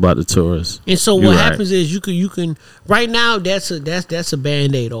so about the tourists. And so what happens is you can right now that's a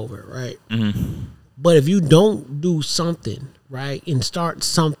Band-Aid over it, right? Mm-hmm. But if you don't do something, right, and start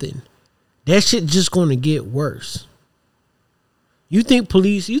something, that shit just gonna get worse. You think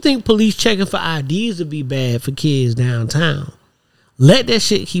police checking for IDs would be bad for kids downtown? Let that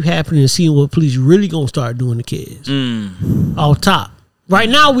shit keep happening and see what police really gonna start doing to kids. Off top. Right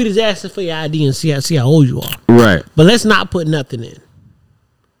now we just asking for your ID and see how old you are. Right. But let's not put nothing in.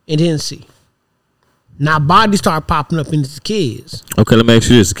 And then see. Now bodies start popping up into the kids. Okay, let me ask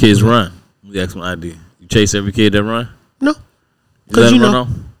you this. The kids run. You ask my ID. You chase every kid that run? No. Because you know.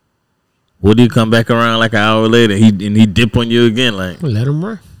 What do you come back around like an hour later and he dip on you again? Like, let him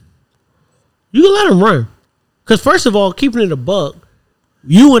run. You can let him run. Because first of all, keeping it a buck,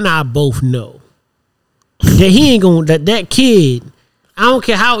 you and I both know that he ain't gonna that kid. I don't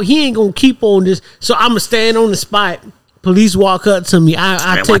care how he ain't gonna keep on this. So I'm gonna stand on the spot. Police walk up to me.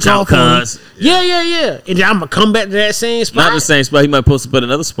 I take off on him. Yeah. And then I'm gonna come back to that same spot. Not the same spot. He might post up at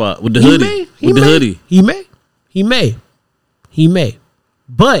another spot with the hoodie. He may.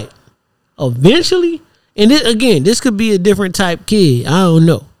 But eventually, and this could be a different type kid. I don't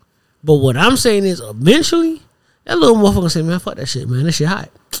know. But what I'm saying is, eventually, that little motherfucker say, man, fuck that shit, man. That shit hot.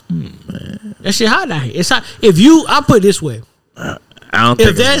 Man. That shit hot out here. It's hot. I put it this way. I don't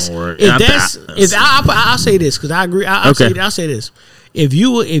think it's gonna work. I'll say this because I agree. I'll say this. If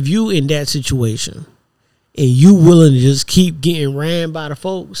you in that situation and you willing to just keep getting ran by the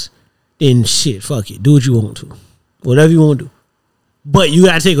folks, then shit, fuck it. Do what you want to. Whatever you want to do. But you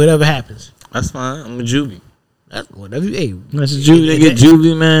gotta take whatever happens. That's fine. I'm a juvie. That's whatever you. Hey, that's a juvie. They get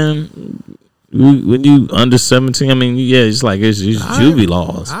juvie, man. When you under 17, I mean, yeah, it's like it's juvie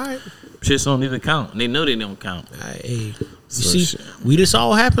laws. All right. Shits don't even count. They know they don't count. Hey, we just saw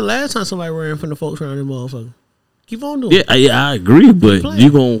what happened last time somebody ran from the folks around them motherfucker. Keep on doing. Yeah, I agree, but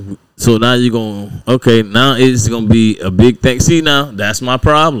you gonna. So now you're gonna. Okay, now it's gonna be a big thing. See, now that's my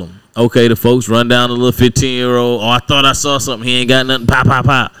problem. Okay, the folks run down a little 15-year-old. Oh, I thought I saw something. He ain't got nothing.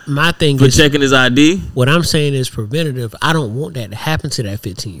 Pop. My thing for checking his ID. What I'm saying is preventative. I don't want that to happen to that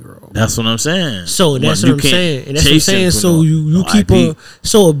 15-year-old. That's what I'm saying. So that's what I'm saying. And that's what I'm saying. So you keep on.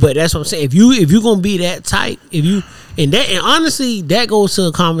 So, but that's what I'm saying. If you gonna be that type, and honestly, that goes to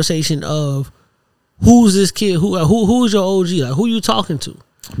a conversation of who's this kid? Who's your OG? Like, who you talking to?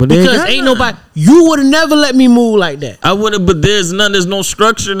 But because ain't nobody, you would have never let me move like that. I would have, but there's no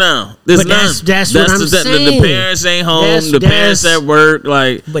structure now. There's none. That's what I'm saying. The parents ain't home. The parents at work.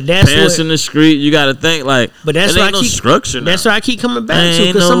 Like, but that's parents in the street. You got to think like. But that's why no structure. That's why I keep coming back to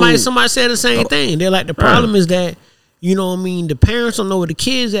because somebody said the same thing. They're like, the problem is that. You know what I mean? The parents don't know where the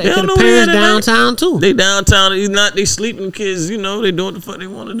kids at. The parents downtown too. They downtown. They sleeping kids. You know, they doing what the fuck they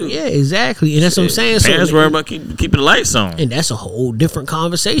want to do. Yeah, exactly. And that's what I'm saying. Parents worry about keeping the lights on. And that's a whole different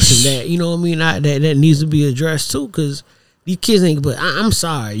conversation that, you know what I mean, that needs to be addressed too. Because these kids ain't, but I'm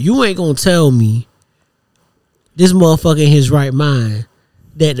sorry. You ain't going to tell me this motherfucker in his right mind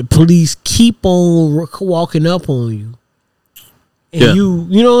that the police keep on walking up on you. And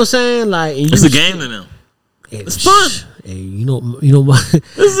you know what I'm saying? Like, and it's a game to them. It's fun. Hey, you know what?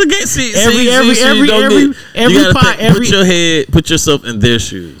 This is a game. See, put yourself in their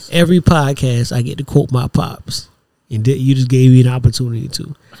shoes. Every podcast, I get to quote my pops, and you just gave me an opportunity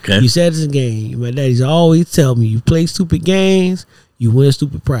to. Okay. You said it's a game. My daddy's always tell me, you play stupid games, you win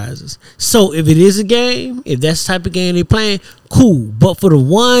stupid prizes. So if it is a game, if that's the type of game they playing, cool. But for the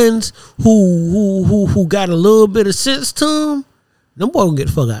ones who got a little bit of sense to them boys gonna get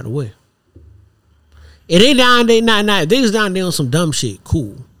the fuck out of the way. If they down there, if they was down there on some dumb shit,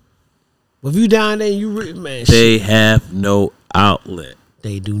 cool. But if you down there, they have no outlet.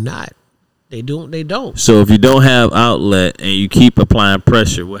 They do not. They don't. So if you don't have outlet and you keep applying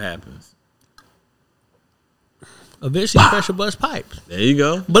pressure, what happens? Eventually, pressure bust pipes. There you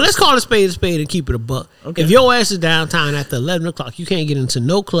go. But let's call a spade and keep it a buck. Okay. If your ass is downtown after 11 o'clock, you can't get into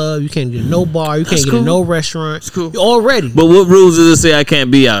no club, you can't get in no bar, you can't get in no restaurant. It's cool. You're already. But what rules does it say I can't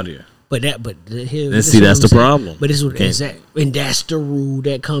be out here? That's the problem. But this is what and that's the rule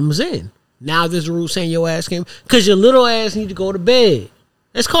that comes in. Now there's a rule saying your ass can't, because your little ass need to go to bed.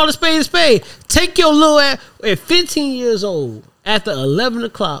 Let's call a spade a spade. Take your little ass at 15 years old after 11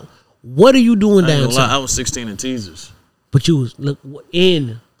 o'clock. What are you doing downtown? I was 16 in teasers. But you was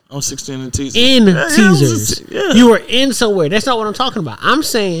I was 16 in teasers. Teasers. You were in somewhere. That's not what I'm talking about. I'm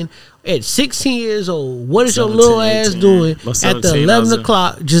saying at 16 years old, what is your little ass doing at the 11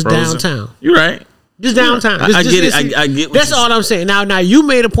 o'clock just downtown? You're right. Just downtime. I get it. I get what that's all I'm saying. Now you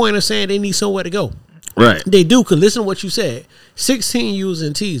made a point of saying they need somewhere to go. Right. They do, because listen to what you said. 16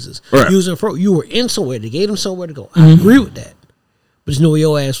 using teasers. Right. Using you were in somewhere. They gave them somewhere to go. I agree with that. But you know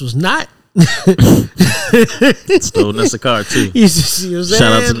your ass was not. Stole Nessa car too. You see what I'm saying?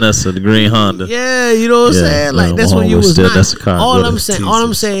 Shout out to Nessa, the green Honda. Yeah, you know what I'm saying? Like, that's when you was still not. Nessa car. All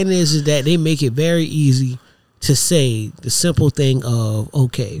I'm saying is that they make it very easy to say the simple thing of,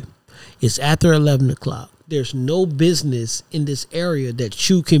 okay, it's after 11 o'clock. There's no business in this area that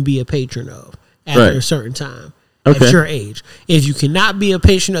you can be a patron of after a certain time at your age. If you cannot be a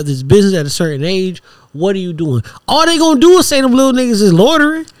patron of this business at a certain age, what are you doing? All they gonna do is say them little niggas is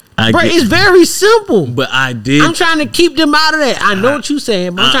loitering. It's very simple. But I'm trying to keep them out of that. I know what you're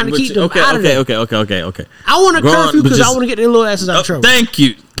saying, but I'm trying to keep them out of that. Okay. I want a curfew because I want to get their little asses out of trouble. Thank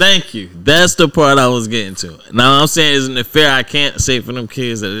you. That's the part I was getting to. Now I'm saying, isn't it fair? I can't say for them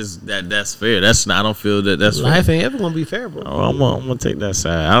kids that's fair. That's not. I don't feel that's life fair. ain't ever gonna be fair, bro. Oh, I'm gonna take that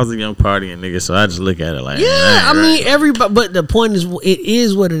side. I was a young partying nigga, so I just look at it like, I mean, everybody. But the point is, it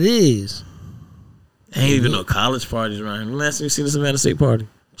is what it is. Ain't even no college parties around here. Last time you seen the Savannah State party?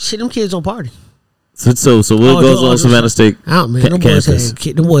 Shit, them kids don't party. So what goes on Savannah State campus?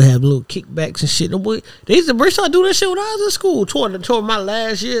 Them boys have little kickbacks and shit. Them boys, they used to start doing that shit when I was in school. Toward my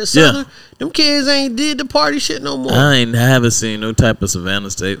last year at Southern. Them kids ain't did the party shit no more. I haven't seen no type of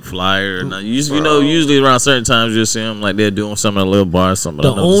Savannah State flyer. Usually around certain times you'll see them like they're doing something at a little bar or something.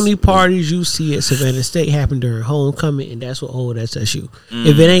 The only parties you see at Savannah State happen during homecoming, and that's what SSU.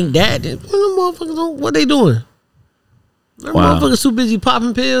 If it ain't that, then what they doing? Motherfuckers too busy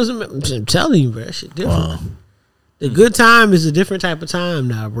popping pills. I'm telling you, bro, that shit different. Wow. The good time is a different type of time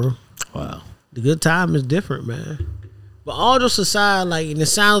now, bro. Wow. The good time is different, man. But all those aside, like, and it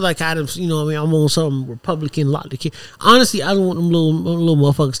sounds like I'm on some Republican lot. Honestly, I don't want them little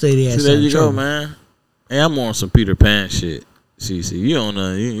motherfuckers stay there. See, there you go, man. Hey, I'm on some Peter Pan shit. See, you on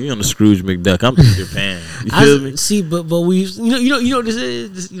the Scrooge McDuck. I'm Peter Pan. You feel me? See, but we, you know what this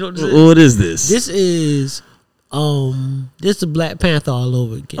is. What is this? This is. This is Black Panther all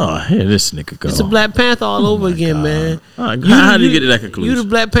over again. Oh, here this nigga go. It's a Black Panther all over again, God. Man. How do you get to that conclusion? You the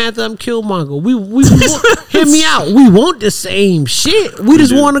Black Panther, I'm Killmonger. We hear me out. We want the same shit. We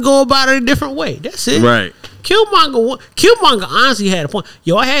just want to go about it a different way. That's it. Right. Killmonger honestly had a point.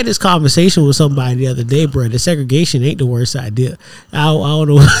 Yo, I had this conversation with somebody the other day, bro. The segregation ain't the worst idea. I don't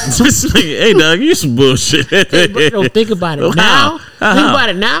know. Hey, dog, you some bullshit. Hey, bro, think about it now. Think about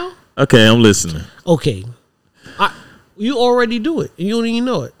it now. Okay, I'm listening. Okay. You already do it, and you don't even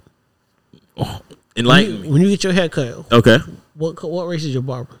know it. Enlighten me. When you get your hair cut, okay. What race is your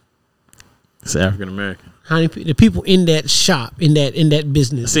barber? It's African American. How many the people in that shop, in that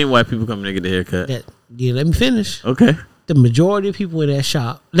business? I seen white people coming to get the haircut. Let me finish. Okay. The majority of people in that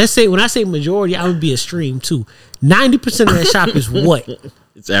shop. Let's say when I say majority, I would be extreme too. 90% of that shop is what?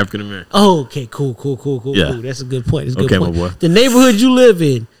 It's African American. Oh, okay, cool. Yeah. That's a good point. That's a good point. My boy. The neighborhood you live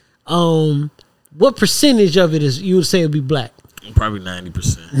in, what percentage of it is you would say would be black? Probably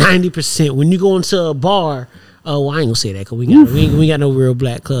 90%. 90%. When you go into a bar, I ain't gonna say that because we got no real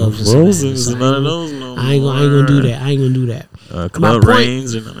black clubs. Roses and none of those. No I ain't gonna do that. I ain't gonna do that. Club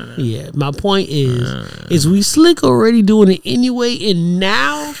Reigns and none of that. Yeah, my point is we slick already doing it anyway, and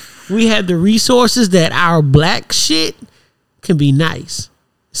now we have the resources that our black shit can be nice.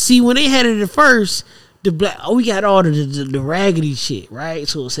 See, when they had it at first. The black, we got all the raggedy shit, right?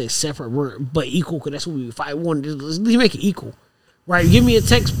 So it says separate word, but equal, because that's what we fight. Let's make it equal, right? Give me a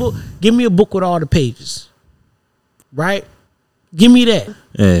textbook, give me a book with all the pages, right? Give me that.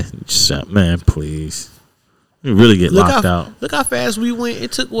 Yeah, man, please. You really get locked out. Look how fast we went.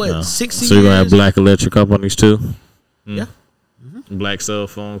 It took 60 years. So you're gonna have black electric companies too? Yeah. Mm-hmm. Black cell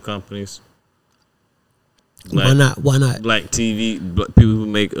phone companies. Why not? Black TV, people who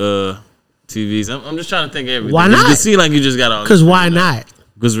make TVs. I'm just trying to think of everything. Why not? It seems like you just got all. Because why not?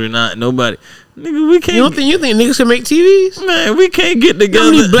 Because we're not. Nobody. Nigga, we can't. You think niggas can make TVs? Man, we can't get together.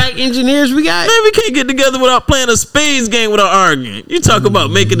 How many black engineers we got? Man, we can't get together without playing a spades game without arguing. You talk about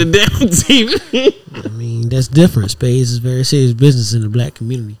making the damn TV. I mean, that's different. Spades is very serious business in the black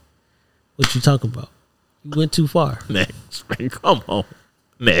community. What you talking about? You went too far. Next. Come on.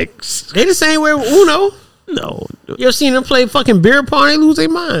 Next. They the same way with Uno. No. You ever seen them play fucking beer pong? They lose their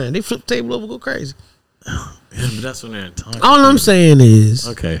mind. They flip the table over, go crazy. Yeah, but that's when they're in time. All I'm saying is,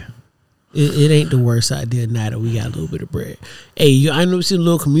 okay, it ain't the worst idea now that we got a little bit of bread. Hey, I know see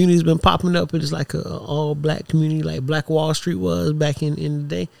little communities been popping up. It's like a all black community, like Black Wall Street was back in the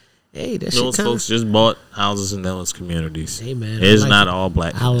day. Hey, that shit. Those folks just bought houses in those communities. Hey man, it's not all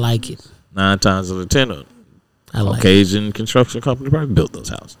black. I like it. 9 times out of 10, Caucasian construction company probably built those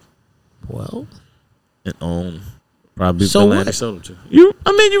houses. Well, and probably So the what? land he sold them to. You're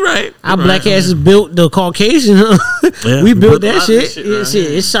right. Our You're black right. asses built the Caucasian. Yeah, we built a that lot of shit. this Yeah, right shit.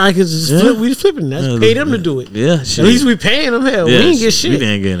 here. It's like we flipping. That's pay them to do it. Yeah, At least we paying them. Hell, we ain't get We shit.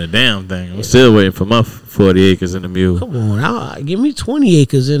 didn't get a damn thing. I'm still waiting for my 40 acres in the mule. Come on, give me 20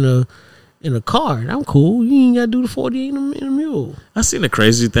 acres in a car. I'm cool. You ain't got to do the 40 in a mule. I seen the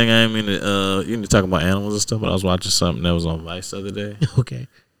crazy thing. I didn't mean to, you need to talk about animals and stuff, but I was watching something that was on Vice the other day. Okay.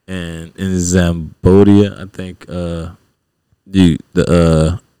 And in Zambodia, I think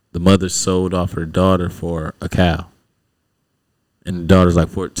the mother sold off her daughter for a cow, and the daughter's like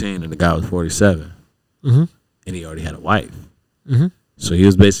 14, and the guy was 47, and he already had a wife. So he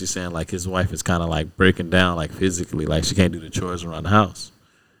was basically saying like his wife is kind of like breaking down like physically, like she can't do the chores around the house.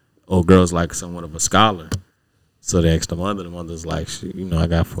 Old girl's like somewhat of a scholar, so they asked the mother. The mother's like, I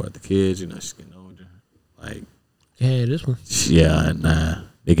got 4 other kids. She's getting older. Like, Yeah, this one. yeah, and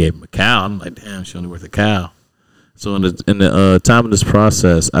they gave him a cow. I'm like, damn, she only worth a cow. So in the time of this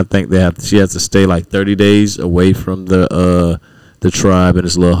process, I think she has to stay like 30 days away from the tribe in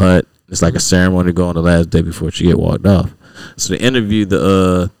this little hut. It's like a ceremony to go on the last day before she get walked off. So they interviewed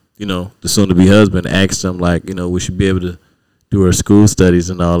the soon-to-be husband, asked him like, we should be able to do her school studies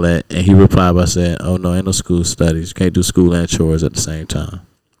and all that, and he replied by saying, "Oh no, ain't no school studies. You can't do school and chores at the same time."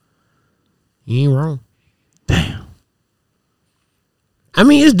 You ain't wrong. Damn. I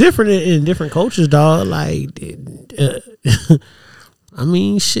mean, it's different in different cultures, dog. Like,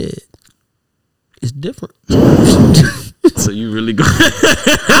 shit, it's different. So you really go?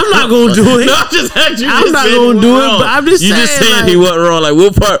 I'm not gonna do it. No, I'm just asking you. I'm not gonna do it, but I'm just you saying. just saying like, he wasn't wrong. Like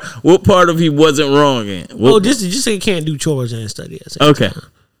what part of he wasn't wrong in? Just say you can't do chores and study at the same Okay. time.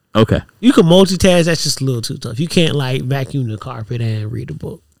 Okay. You can multitask. That's just a little too tough. You can't like vacuum the carpet and read a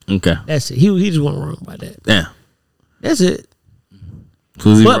book. Okay. That's it. He just wasn't wrong about that. Yeah. That's it.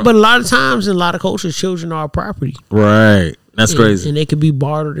 But a lot of times in a lot of cultures, children are property. Right. That's crazy. And they could be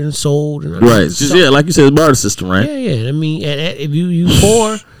bartered and sold. And right. Just, like you said, it's barter system, right? Yeah. I mean, if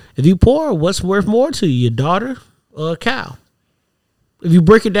you poor, what's worth more to you, your daughter or a cow? If you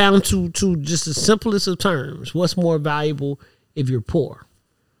break it down to just the simplest of terms, what's more valuable if you're poor?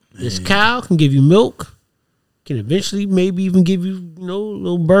 This cow can give you milk, can eventually maybe even give you, a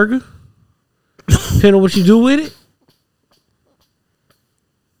little burger, depending on what you do with it.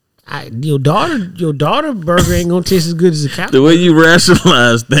 Your daughter burger ain't gonna taste as good as a cow. The way you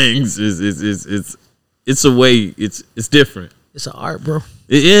rationalize things is it's a way it's different. It's an art, bro.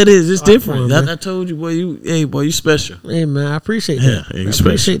 It is. It's different. Form, I told you, boy. You special. Hey man, I appreciate that. Yeah, you I special.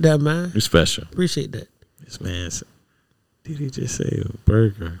 appreciate that, man. You special. Appreciate that. This man said, did he just say a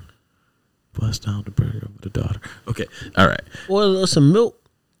burger? Bust down the burger with the daughter. Okay, all right. Or some milk.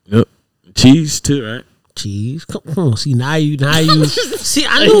 Yep. Cheese too, right? Cheese. Come on. See, now you see,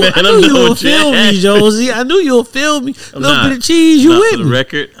 I man, knew you would feel me, Josie. I knew you'll feel me. A little bit of cheese, you with for the me.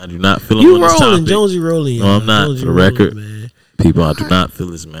 record, I do not feel him You on this rolling, topic. Josie rolling. No, I'm not. Josie For the rolling, record, man. people, I do not feel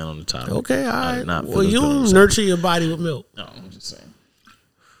this man on the topic. Okay, all I do right. not feel Well, this you man on don't the nurture your body with milk. topic. No, I'm just saying.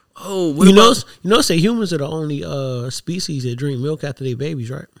 Oh, You know, say humans are the only species that drink milk after they babies,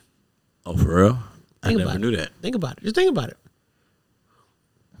 right? Oh, for real? I Think never about knew it. that. Think about it. Just think about it.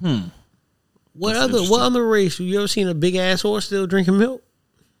 What That's other race? You ever seen a big ass horse still drinking milk?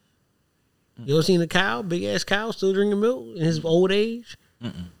 You ever seen a cow, big ass cow, still drinking milk in his old age?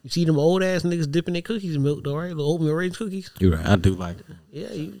 You see them old ass niggas dipping their cookies in milk, though, right? Little oatmeal raisin cookies. You're right. I do like it.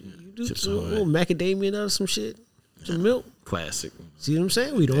 Yeah, you do Chips some Ahoy. little macadamia nut or some shit, some milk. Classic. See what I'm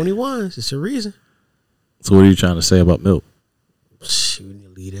saying? We the only ones. It's a reason. So what are you trying to say about milk? Shit, we need to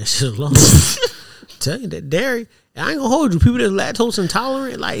leave that shit alone. Tell you that dairy. I ain't gonna hold you. People that's lactose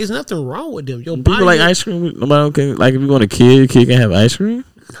intolerant, like, there's nothing wrong with them. Your body, People like ice cream. Nobody okay. Like if you want a kid, your kid can have ice cream.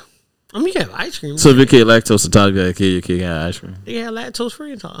 I mean, you can have ice cream. So if your kid lactose intolerant, you got a kid, your kid can have ice cream. They can have lactose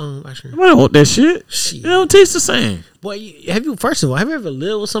free ice cream. Nobody want that shit. Shit. It don't taste the same. Boy, first of all, have you ever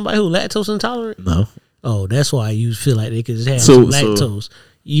lived with somebody who lactose intolerant? No. Oh, that's why you feel like they could just have So- some lactose.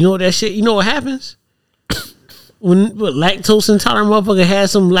 You know that shit. You know what happens when lactose intolerant motherfucker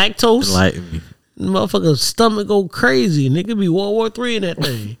has some lactose? Enlighten me. Motherfucker's stomach go crazy and it could be World War III in that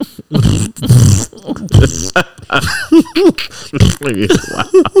thing.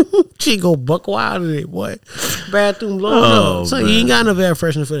 She go buck wild in it, boy. Bathroom blowing Oh, up. So man. you ain't got enough air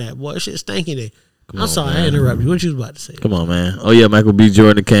freshener for that, boy. Shit stinking there. I'm sorry, I interrupted you. What you was about to say? Come on, man. Oh yeah, Michael B.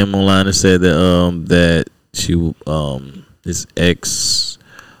 Jordan came online and said that that she his ex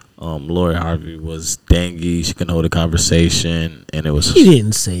Lori Harvey was dangy. She couldn't hold a conversation, and it was He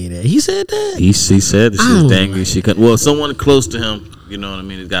didn't say that. He said that. he said that she Oh, was dangy. She couldn't. Well, someone close to him, you know what I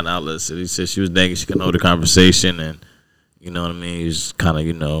mean. He's got an outlet. So he said she was dangy. She couldn't hold a conversation, and You know what I mean? He was kind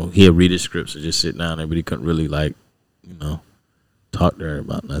of, he'd read his scripts and just sit down there, but he couldn't really talk to her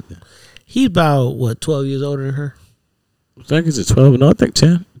about nothing. He's about 12 years older than her. I think it's 12. No, I think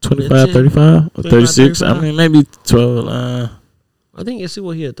 10, 25, 10, 35, or 36. 35. I mean, maybe 12. I think it's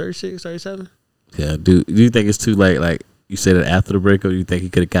what he had 36, 37. Yeah. Do you think it's too late? Like you said it after the breakup. You think he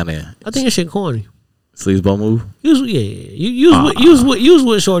could have kind of? I think it's shit corny. Sleazeball move. You was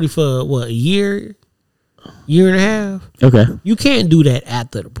with Shorty for what, a year and a half. Okay. You can't do that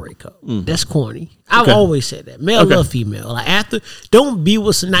after the breakup. That's corny. I've always said that. Male love female. Like after, don't be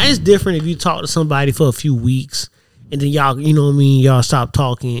with. Now it's different if you talk to somebody for a few weeks and then y'all, you know what I mean, y'all stop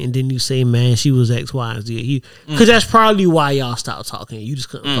talking and then you say, man, she was X, Y, and Z. Because that's probably why y'all stopped talking. You just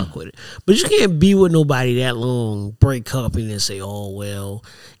couldn't fuck with it. But you can't be with nobody that long, break up, and then say, oh well.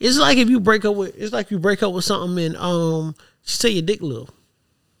 It's like if you break up with. It's like you break up with something and say your dick little.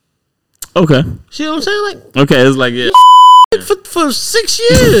 Okay. See what I'm saying? Like, okay, it's like for 6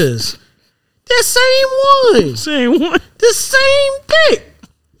 years. That same one. The same dick.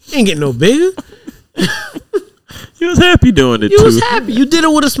 Ain't getting no bigger. You was happy doing it too. You was happy. You did it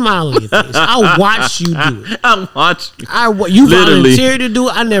with a smile on your face. I watched you do it. I watched you. You volunteered to do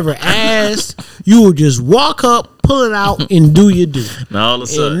it. I never asked. You would just walk up, pull it out, and do your do. Now all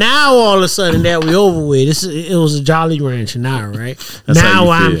of a sudden that we over with. It was a Jolly Rancher now, right? Now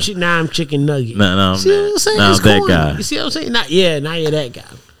I'm chicken nugget. No, see what I'm saying? Now it's that corny. guy. You see what I'm saying? Now you're that guy.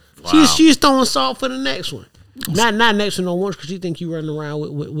 Wow. She's throwing salt for the next one. Not next one no more because she think you running around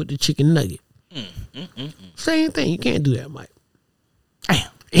with the chicken nugget. Same thing. You can't do that, Mike. Damn.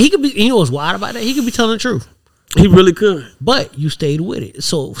 He could be. You know what's wild about that? He could be telling the truth. He really could. But you stayed with it.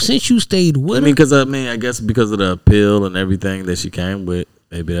 So since you stayed with it, I guess because of the appeal and everything that she came with,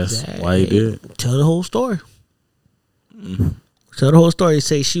 maybe that's why he did. Tell the whole story. Tell the whole story.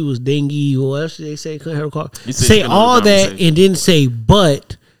 Say she was dingy. What else did they say? Couldn't have a car. Say all that and then say,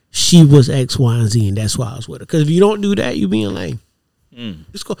 but she was X, Y, and Z, and that's why I was with her. Because if you don't do that, you being lame.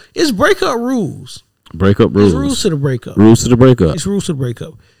 It's breakup rules. Breakup rules. It's rules to the breakup. Rules to the breakup. It's rules to the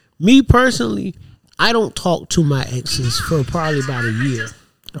breakup. Me personally, I don't talk to my exes for probably about a year.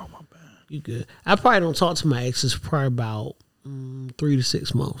 Oh my bad. You good? I probably don't talk to my exes for probably about 3 to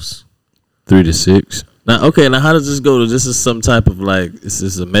 6 months. 3 to 6. Now, how does this go? This is some type of is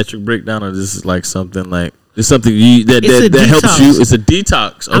this a metric breakdown, or this is like something like it's something that helps you? It's a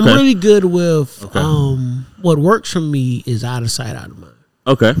detox. Okay. I'm really good with what works for me is out of sight, out of mind.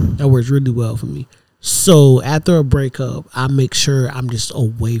 Okay, that works really well for me. So after a breakup, I make sure I'm just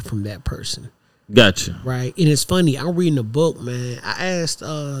away from that person. Gotcha. Right, and it's funny. I'm reading a book, man. I asked,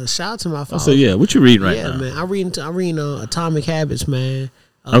 shout out to my father. So yeah, what you reading right now? Yeah, man. I'm reading Atomic Habits, man.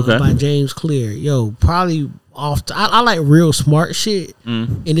 By James Clear. Yo, probably I like real smart shit,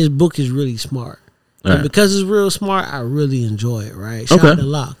 and this book is really smart. Right. And because it's real smart, I really enjoy it. Right, shout out to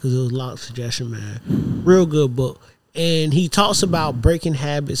Locke because it was Locke's suggestion, man. Real good book, and he talks about breaking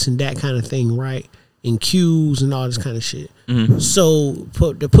habits and that kind of thing, right? And cues and all this kind of shit. So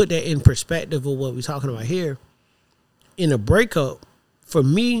to put that in perspective of what we're talking about here, in a breakup, for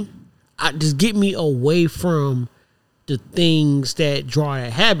me, I just get me away from the things that draw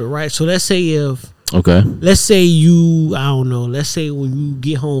that habit, right? So let's say let's say when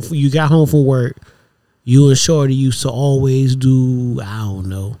you got home from work, you and Shorty used to always do,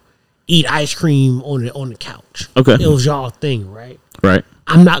 eat ice cream on the couch. Okay. It was y'all thing, right? Right.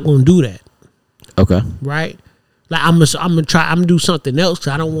 I'm not gonna do that. Okay. Right? Like I'm gonna do something else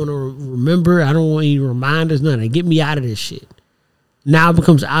because I don't want to remember. I don't want any reminders, nothing. Get me out of this shit. Now it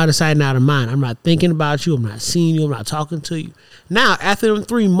becomes out of sight and out of mind. I'm not thinking about you. I'm not seeing you. I'm not talking to you. Now, after them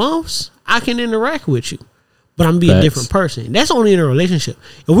 3 months, I can interact with you. But I'm being a different person. That's only in a relationship.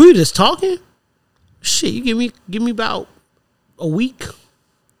 If we were just talking, shit, you give me about a week,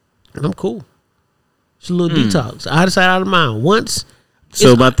 and I'm cool. It's a little detox. Out of sight, out of mind. Once.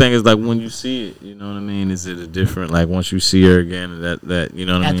 So my thing is like when you see it, you know what I mean? Is it a different, like once you see her again, that you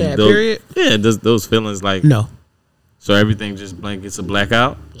know what I mean? At that period? Yeah, those feelings like. No. So everything just gets a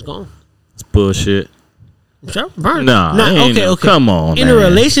blackout? It's gone. It's bullshit. Sure, burn. Okay. Come on, in man. a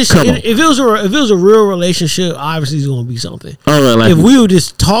relationship, if it was a real relationship, obviously it's gonna be something. All right, like if we were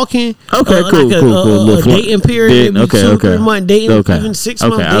just talking, cool. A dating period, maybe 2 or 3 months dating, even 6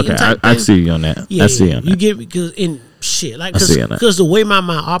 months dating type I see you on that. Yeah, I see you on that. You get me because in shit like because the way my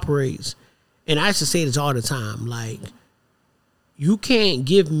mind operates, and I used to say this all the time, like you can't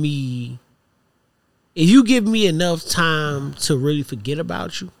give me. If you give me enough time to really forget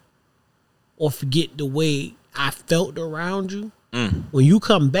about you or forget the way I felt around you, when you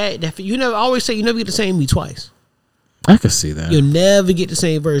come back, you never get the same me twice. I can see that. You'll never get the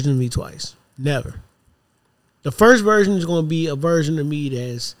same version of me twice. Never. The first version is going to be a version of me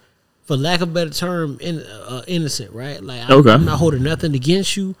that's, for lack of a better term, innocent, right? Like I'm not holding nothing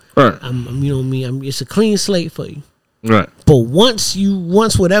against you. Right. I'm you know what I mean. It's a clean slate for you. Right. But once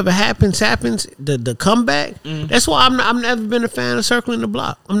whatever happens, the comeback. That's why I've never been a fan of circling the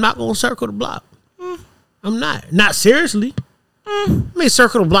block. I'm not gonna circle the block. I'm not seriously. I may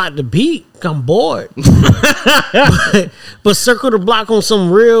circle the block to beat. I'm bored. but circle the block on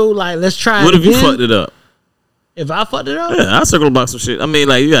some real, like, let's try. What it if you again. fucked it up? If I fucked it up, Yeah, I circle the block some shit. I mean,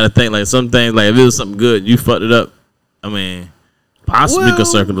 like, you gotta think, like, some things, like, if it was something good, you fucked it up. I mean, possibly could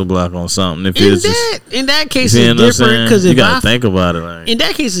circle the block on something. If it's in that case, you it's different because you gotta think about it. Like, in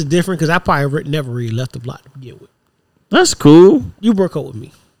that case, it's different because I probably never really left the block to begin with. that's cool. You broke up with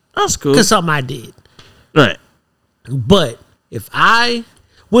me. That's cool. Because something I did. Right. But if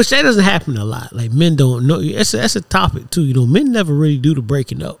which that doesn't happen a lot. Like, men don't know. That's a topic too. You know, men never really do the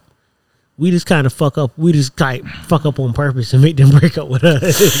breaking up. We just kind of fuck up. We just like fuck up on purpose and make them break up with us.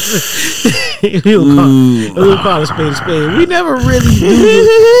 we'll call it spade a spade. We never really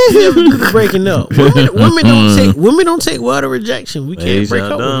do the breaking up. Women don't take well to rejection. We can't break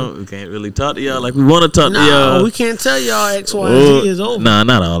up with them. We can't really talk to y'all like we want to talk to y'all. We can't tell y'all X, Y, and Z is over. Nah,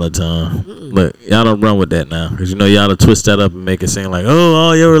 not all the time. Look, y'all don't run with that now because you know y'all to twist that up and make it seem like, oh,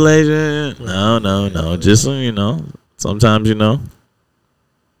 all your relations. No. Just sometimes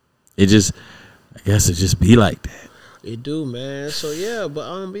it just, I guess it just be like that. It do, man. So yeah, but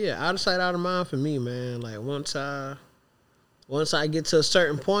out of sight, out of mind for me, man. Like once I get to a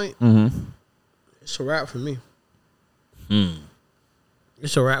certain point, it's a wrap for me.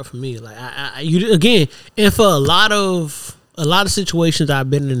 It's a wrap for me. Like you again, and for a lot of situations I've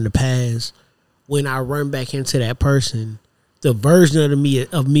been in the past, when I run back into that person, the version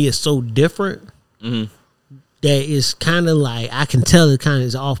of me is so different. That is kind of like, I can tell it kind of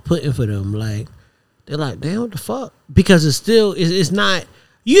is off-putting for them. Like, they're like, damn, what the fuck? Because it's not,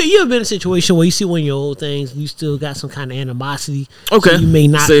 you ever been in a situation where you see one of your old things and you still got some kind of animosity. Okay. So you may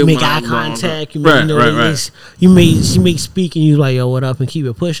not make eye contact. You may you may speak and you like, yo, what up, and keep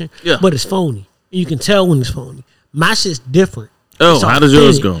it pushing. Yeah. But it's phony. And you can tell when it's phony. My shit's different. Oh, how does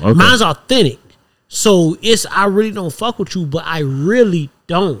yours go? Okay. Mine's authentic. So I really don't fuck with you, but I really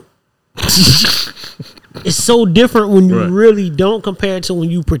don't. It's so different when you really don't compared to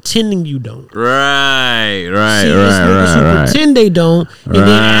when you pretending you don't. Right. You pretend they don't, and then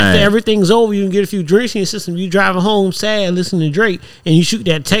after everything's over, you can get a few drinks in your system. You driving home sad, listening to Drake, and you shoot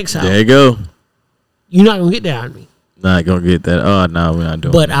that text out. There you go. You're not gonna get that out of me. Not gonna get that. Oh no, we're not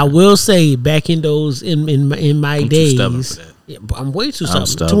doing. But that. I will say, back in those in my days, I'm way too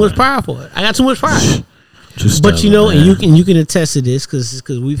stubborn. Too much pride for it. I got too much pride. But and you can attest to this because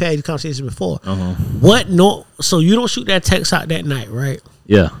we've had these conversations before. So you don't shoot that text out that night, right?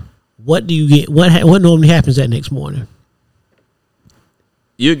 Yeah. What do you get? What normally happens that next morning?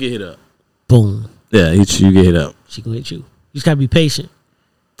 You get hit up. Boom. Yeah, you get hit up. She gonna hit you. You just gotta be patient.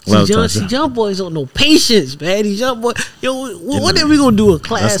 Young boys don't know patience, man. These young boys, what are we gonna do? A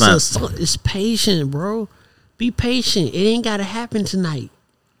class or something? It's patient, bro. Be patient. It ain't gotta happen tonight.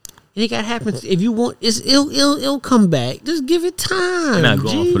 It ain't gotta happen. If you want, it'll come back. Just give it time. They're not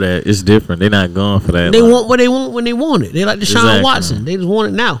going for that. It's different. They're not going for that. They want what they want when they want it. They like Deshaun Watson. They just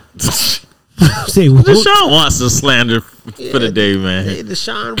want it now. Deshaun Watson slander for the day, man.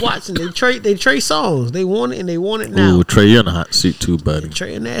 Deshaun Watson. They trade songs. They want it and they want it now. Ooh, Trey, you're in the hot seat too, buddy.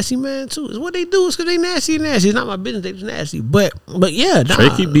 Trey a nasty man too. It's what they do. It's because they nasty. It's not my business. They just nasty. But yeah, Trey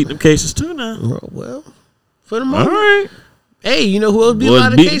keep beating them cases too now. Well, for the moment. All right. Hey, you know who else beat a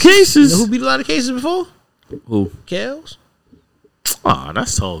lot of cases? You know who beat a lot of cases before? Who? Kels. Oh,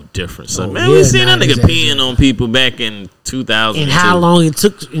 that's so different. So, man, we seen that nigga peeing on people back in 2000. And how long it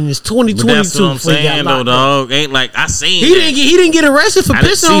took in this 2022. But that's what I'm saying, though, dog. Ain't like I seen. He didn't get arrested for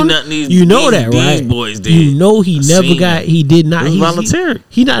pissing on him. You know that, right? These boys did. You know he never got. He did not. He voluntary.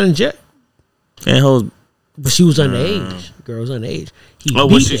 He not in jail. And hold. But she was underage. The girl was underage. She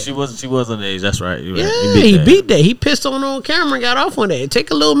was underage. That's right. Yeah, he beat that. He pissed on camera and got off on that. It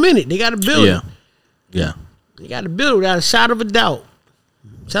take a little minute. They got to build it. Yeah. They got to build it without a shot of a doubt.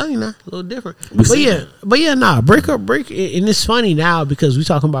 I'm telling you now, a little different. But yeah, break. And it's funny now because we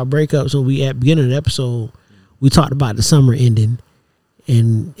talking about breakups. So we at the beginning of the episode, we talked about the summer ending,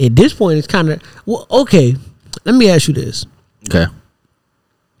 and at this point, it's kind of okay. Let me ask you this. Okay.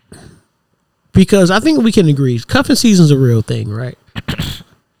 Because I think we can agree, cuffing season's a real thing, right?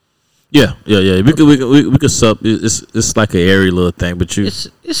 Yeah. We could sub. It's like an airy little thing, but it's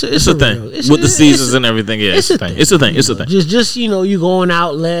a thing with the seasons and everything. Yeah, it's a thing. It's a thing. Just you going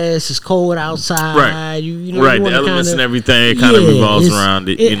out less. It's cold outside. Right. You right. The elements and everything kind of revolves around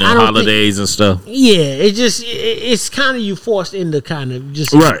it. Holidays and stuff. Yeah. It's kind of you forced into kind of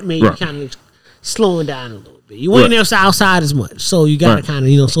just maybe kind of slowing down a little bit. You ain't outside as much, so you got to kind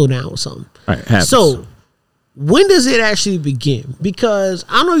of slow down with something. Right. So. When does it actually begin? Because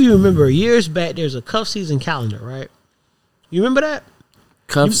I don't know if you remember years back, there's a cuff season calendar, right? You remember that?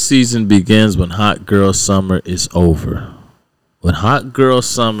 Cuff season begins when hot girl summer is over. When hot girl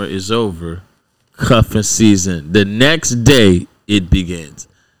summer is over, cuffing season. The next day it begins.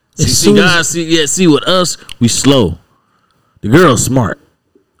 See with us, we slow. The girl's smart.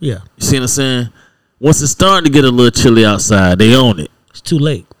 Yeah. You see what I'm saying? Once it's starting to get a little chilly outside, they own it. It's too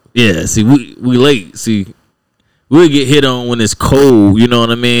late. Yeah, see, we late. See, we'll get hit on when it's cold, you know what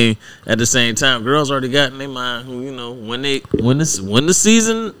I mean? At the same time, girls already got in their mind who, when the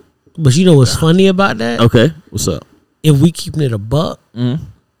season. But you know what's funny about that? Okay, what's up? If we keeping it a buck,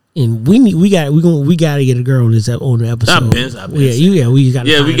 and we gotta get a girl on the episode. We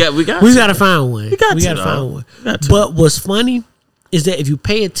gotta find one. We gotta find one. But what's funny is that if you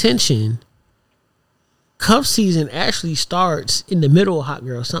pay attention, cuff season actually starts in the middle of hot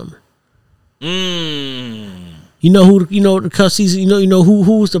girl summer. You know the cuff season. You know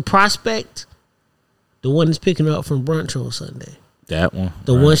who's the prospect? The one that's picking her up from brunch on Sunday. That one.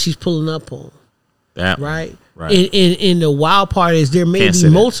 The one she's pulling up on. That right. Right. And the wild part is there may be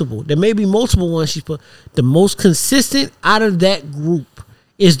multiple. There may be multiple ones she's put. The most consistent out of that group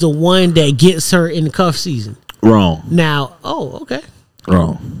is the one that gets her in the cuff season. Wrong. Now, okay.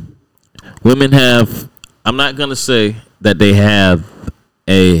 Wrong. Women have. I'm not gonna say that they have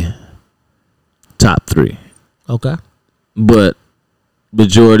a top 3. Okay. But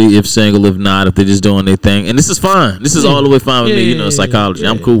majority, if single, if not, if they're just doing their thing, and this is fine. This is all the way fine with me. Psychology.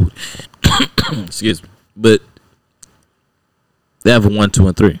 I'm cool. Excuse me. But they have a 1, 2,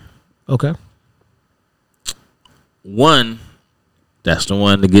 and 3. Okay. 1, that's the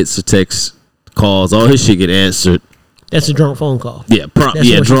one that gets the text, calls, all his shit get answered. That's a drunk phone call. Yeah,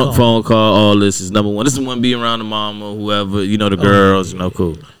 drunk phone call. All this is number 1. This is the one be around the mama, whoever, the girls,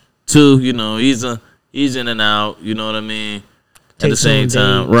 cool. 2, he's in and out, you know what I mean? At the same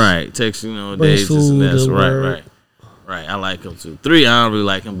time, right. Text, days, this and that. So right. I like him too. 3, I don't really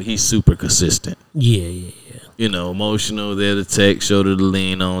like him, but he's super consistent. Yeah. Emotional, there to text, shoulder to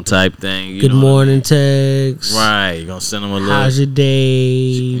lean on type thing. Good morning text. Right. You're going to send him a little. How's your day?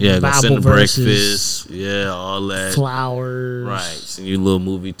 Yeah, going to send him verses, breakfast. Yeah, all that. Flowers. Right. Send you a little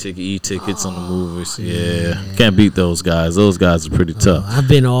movie ticket, e-tickets on the movies. Yeah. Can't beat those guys. Those guys are pretty tough. I've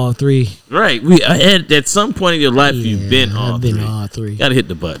been all 3. Right. At some point in your life, you've been all 3. I've been all 3. Got to hit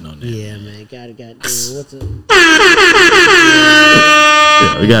the button on that. Yeah, man. Goddamn. What's up?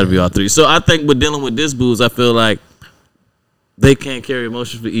 Yeah, we got to be all 3. So I think with dealing with this booze, I feel like they can't carry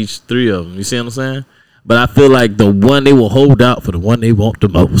emotions for each 3 of them. You see what I'm saying? But I feel like the one they will hold out for, the one they want the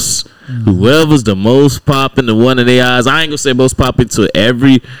most. Whoever's the most popping, the one in their eyes. I ain't gonna say most popping to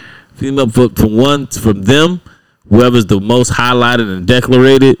every female, but from them, whoever's the most highlighted and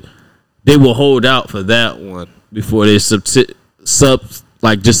declarated, they will hold out for that one before they sub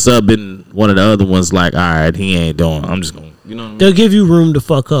in one of the other ones. Like, all right, he ain't doing. I'm just gonna, what I mean? They'll give you room to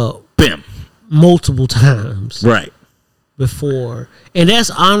fuck up. Bam. Multiple times. Right. Before, and that's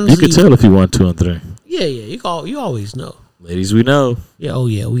honestly, you can tell if you want 2 and 3. Yeah, you always know. Ladies, we know. Yeah,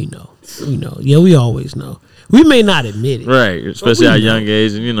 we know. Yeah, we always know. We may not admit it, right? Especially at a young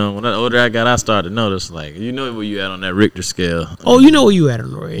age, and when the older I got, I started to notice, like, where you at on that Richter scale. Oh, you know where you at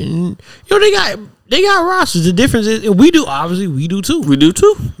on the and they got rosters. The difference is we do too. We do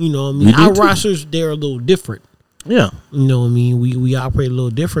too. You know what I mean? Our rosters, they're a little different. Yeah. You know what I mean? We operate a little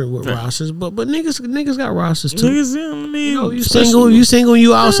different with rosters, but niggas got rosters too. Niggas, you single,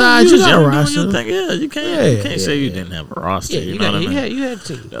 you outside, you got a roster. Yeah, you can't say you didn't have a roster. Yeah, you know what I mean? You had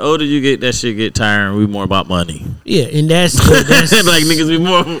to. The older you get, that shit get tiring. We more about money. Yeah, and that's like niggas be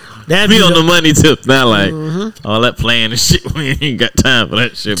more be on the money tip. Not like all that playing and shit. We ain't got time for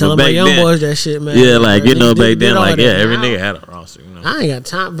that shit. Tell my young boys that shit, man. Yeah, like back then, like every nigga had a roster. I ain't got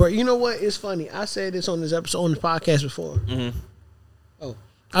time, bro. You know what? It's funny. I said this on this episode on the podcast before.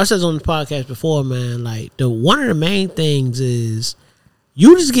 I said this on the podcast before, man. Like one of the main things is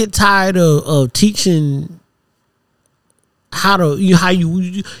you just get tired of teaching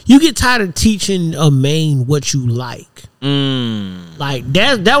you get tired of teaching a man what you like. Like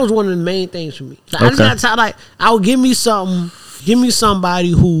that was one of the main things for me. Like, I just got tired. Like, I would give me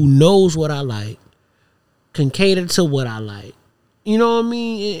somebody who knows what I like, can cater to what I like, You know what I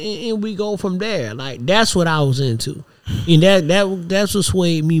mean? And we go from there. Like, that's what I was into. And that's what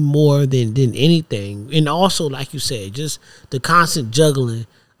swayed me more than anything. And also, like you said, just the constant juggling.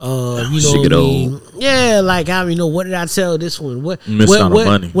 You know what I mean? Yeah, like, what did I tell this one? What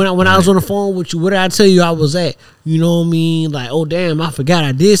money. When I was on the phone with you, what did I tell you I was at? You know what I mean? Like, oh damn, I forgot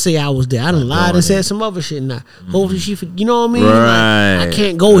I did say I was there. I done lied and said some other shit now. Hopefully she, you know what I mean? Right. Like, I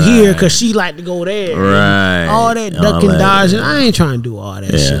can't go here because she like to go there. Right. All that ducking, dodging. I ain't trying to do all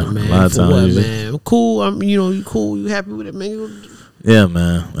that shit, man. A lot of For times what, man? Cool. You cool. You happy with it, man? Yeah,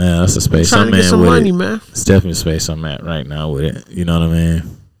 man. Yeah, that's a space I'm trying to get some money, man. It's definitely a space I'm at right now with it. You know what I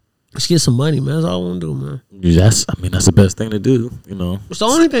mean? Let's get some money, man. That's all I want to do, man. That's the best thing to do, you know. It's the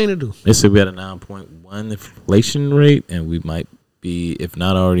only thing to do. They said we had a 9.1 inflation rate, and we might be, if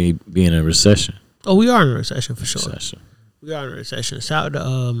not already, be in a recession. Oh, we are in a recession for sure. Recession. We are in a recession. Shout out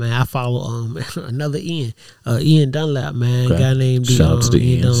to man, I follow another Ian, Ian Dunlap, man. Okay. A guy named Shout out to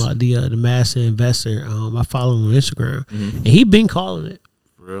Ian Ians. Dunlap, the master investor. I follow him on Instagram, and he been calling it.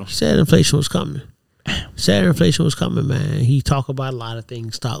 For real? He said inflation was coming. Said inflation was coming, man. He talked about a lot of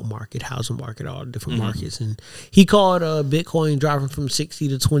things: stock market, housing market, all the different markets, and he called Bitcoin dropping from 60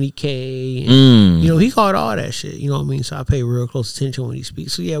 to 20K. And, you know, he called all that shit. You know what I mean? So I pay real close attention when he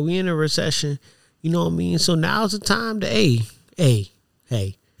speaks. So yeah, we in a recession. You know what I mean? So now's the time to hey, go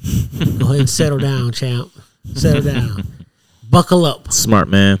ahead and settle down, champ. Settle down. Buckle up. Smart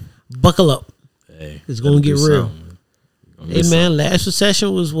man. Buckle up. Hey, It's gonna get real. Something. Hey man, last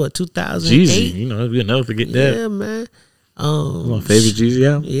recession was what, 2008? Jeezy, you know, we'll never forget that. Yeah, man. My favorite Jeezy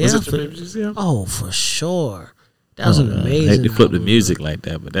album. Yeah, Was it your favorite Jeezy album? Oh, for sure. That was an I amazing. hate to flip the album. music like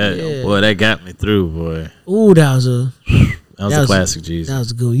that, but that got me through, boy. Ooh, that was a Classic Jeezy. That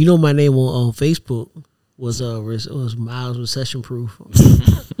was good. You know, my name on Facebook was Miles Recession Proof.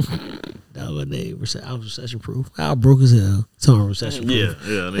 That was my name. I was recession proof. I broke as hell. Talking recession proof.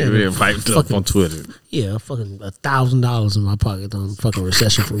 They were piped up on Twitter. Yeah, fucking $1,000 in my pocket on fucking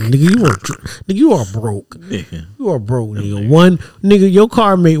recession proof. Nigga, you are broke. Yeah. You are broke, nigga. Your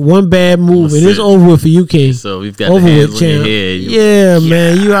car made one bad move and it's it. over with for you, King. So we've got Over the hands with, on your champ. head.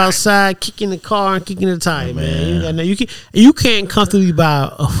 Man. You outside kicking the car and kicking the tire, man. You can't comfortably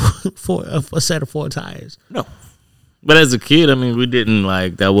buy a set of 4 tires. No. But as a kid, I mean, we didn't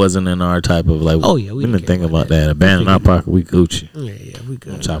that wasn't in our type of we didn't think about that. A band in our pocket, we Gucci. Yeah, we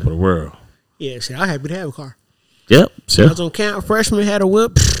good. On top of the world. Yeah, see, I'm happy to have a car. Yep. I was on camp freshman, had a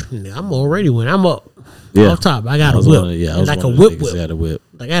whip. I'm already when I'm up. Yeah. Off top, I got a whip. I was like a one of whip the niggas that had a whip.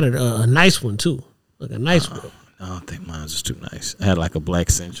 Like I had a nice one too. Like a nice whip. I don't think mine was too nice. I had like a black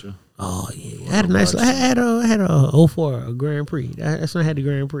Sentra. Oh yeah, I had a nice. I had a 04 a Grand Prix. That's when I had the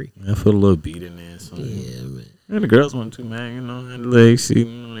Grand Prix. I put a little beat in there. So Yeah, man. and the girls went too, man. You know, and the legs, they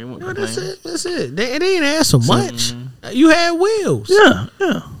went. No, that's it. That's it. They didn't ask so much. You had wheels. Yeah.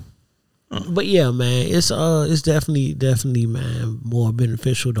 But yeah, man, it's definitely, man, more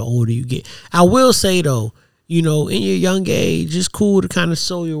beneficial the older you get. I will say though, you know, in your young age, it's cool to kind of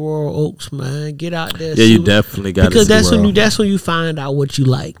sow your royal oaks, man. Get out there. Yeah, you definitely got to. Because that's when you find out what you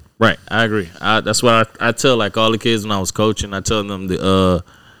like. Right, I agree. That's what I tell like all the kids when I was coaching. I tell them to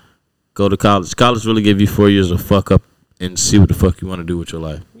go to college. College really give you 4 years to fuck up and see what the fuck you want to do with your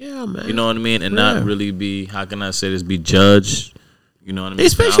life. Yeah, man. You know what I mean? And not really be, how can I say this, be judged. You know what I mean? They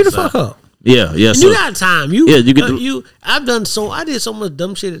expect you to fuck up. Yeah. And So you got time. I did so much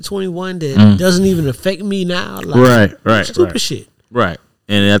dumb shit at 21 that doesn't even affect me now. Like, right. Stupid shit. Right.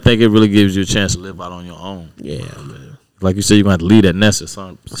 And I think it really gives you a chance to live out on your own. Yeah, man. Like you said, you're going to have to leave that nest at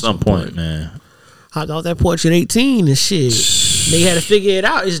some point, man. Hopped off that porch at 18 and shit. They had to figure it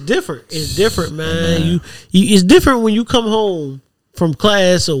out. It's different. It's different, man. It's different when you come home from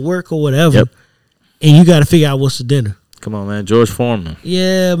class or work or whatever, and you got to figure out what's for dinner. Come on, man. George Foreman.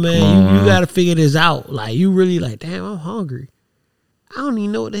 Yeah, man. You got to figure this out. Like, you really like, damn, I'm hungry. I don't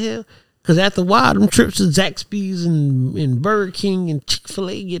even know what the hell. Because after a while, them trips to Zaxby's and Burger King and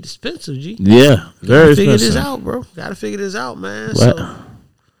Chick-fil-A get expensive, G. Yeah, very expensive. Figure this out, bro. Got to figure this out, man. What?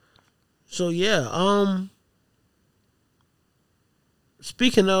 So yeah.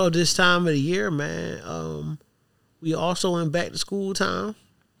 Speaking of this time of the year, man, we also in back to school time.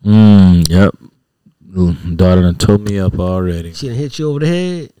 Yep. Daughter done told me up already. She done hit you over the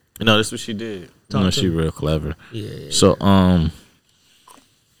head. You know, that's what she did. She real clever. Yeah. So,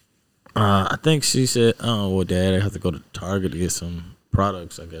 I think she said, "Oh, well, Dad, I have to go to Target to get some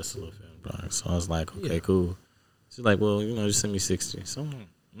products. I guess a little film products." So I was like, "Okay, cool." She's like, "Well, you know, just send me 60." So I'm like,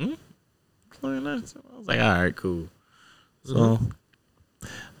 I was like, "All right, cool." So,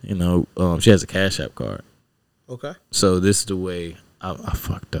 you know, she has a Cash App card. Okay. So this is the way I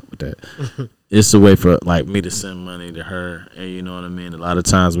fucked up with that. It's a way for like me to send money to her, and you know what I mean. A lot of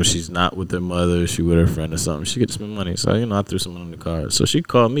times when she's not with her mother, she with her friend or something, she gets to spend money. So I threw some money on the card. So she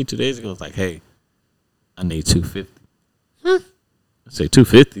called me 2 days ago. Was like, "Hey, I need $250." I say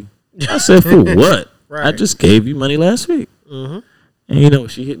 $250. I said, "For what? Right. I just gave you money last week." And you know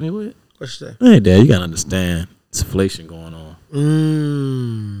what she hit me with? What's that? Hey, Dad, you gotta understand, it's inflation going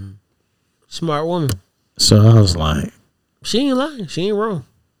on. Smart woman. So I was like, she ain't lying. She ain't wrong.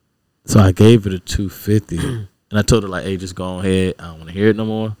 So I gave her the $250, and I told her like, "Hey, just go ahead. I don't want to hear it no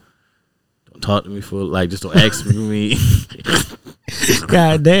more. Don't talk to me just don't ask me."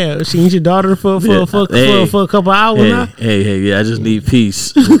 God damn, she ain't your daughter for a couple hours now. Hey, I just need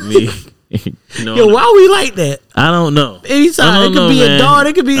peace with me. You know, yo, why we like that? I don't know. Anytime it could be a daughter,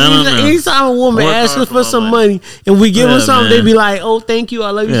 it could be anytime a woman asks us for some money and we give her something, they be like, "Oh, thank you,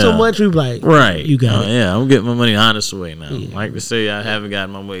 I love you so much." We be like, right, you got it. Yeah, I'm getting my money the honest way now. Like to say, I haven't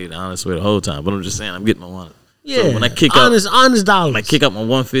gotten my money the honest way the whole time, but I'm just saying I'm getting my money. Yeah, so when I kick honest dollars. When I kick out my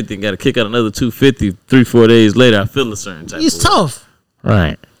 150 and got to kick out another 250 3-4 days later, I feel a certain type. It's tough.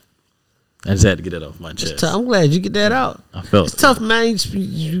 Right. I just had to get that off my chest. I'm glad you get that out. I felt it's tough, man.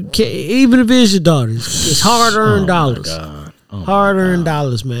 You can't, even if it's your daughters, it's hard earned dollars. Hard earned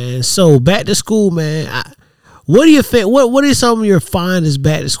dollars, man. So back to school, man. What do you think? What are some of your fondest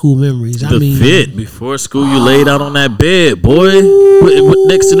back to school memories? I mean, fit before school, you laid out on that bed, boy,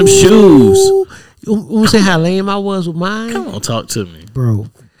 next to them shoes. You want to say how lame I was with mine? Come on, talk to me, bro.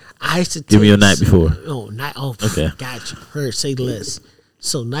 I used to give me your night before. Okay, got you. Heard say less.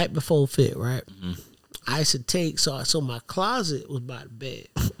 So night before fit, right? I used to take so my closet was by the bed.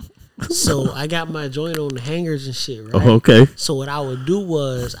 So I got my joint on the hangers and shit, right? Oh, okay. So what I would do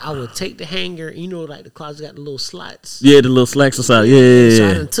was I would take the hanger, you know, like the closet got the little slots. Yeah, the little slacks inside. Yeah. So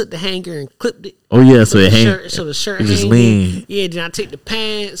I done took the hanger and clipped it. Oh yeah, so it hangs. So the shirt just lean. Yeah, then I take the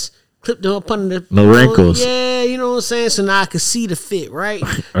pants, clip them up under the no wrinkles. Yeah, you know what I'm saying? So now I can see the fit, right?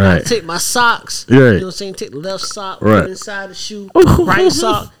 Right. I take my socks, right. You know what I'm saying? Take the left sock, put it inside the shoe, right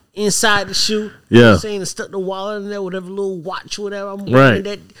sock inside the shoe. You know what I'm saying? And stuck the wallet in there, whatever little watch, whatever I'm wearing,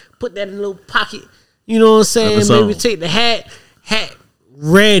 that put that in a little pocket. You know what I'm saying? Maybe take the hat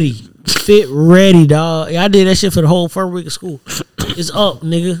ready. Fit ready, dog. I did that shit for the whole first week of school. It's up,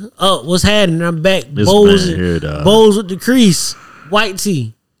 nigga. Up. What's happening? I'm back. Bows with the crease. White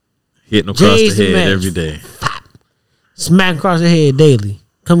tee. Hitting across the head every day. Smack across the head daily.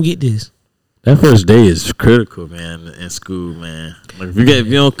 Come get this. That first day is critical, man, in school, man. Like if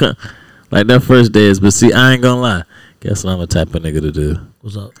you don't come, like that first day is. But see, I ain't gonna lie. Guess what I'm the type of nigga to do?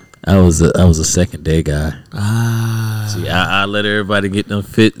 What's up? I was a second day guy. See, I let everybody get them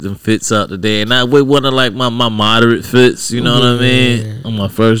fits out today, and I would want to like my moderate fits. You know what I mean? On my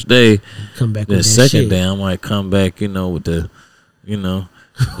first day, come back. The second day, I might come back. You know, with the, you know,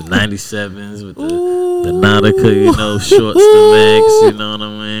 the 97s with the Nautica, you know, shorts to max. You know what I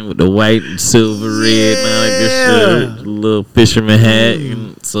mean? With the white and silver red Nautica shirt, the little fisherman hat.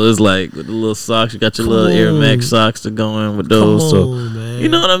 So it's like with the little socks, you got your little Air Max socks to go in with those. Man. You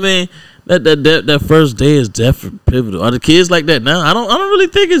know what I mean? That first day is definitely pivotal. Are the kids like that now? I don't really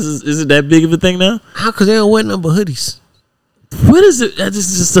think is it that big of a thing now? How? Because they don't wear nothing but hoodies. What is it? That's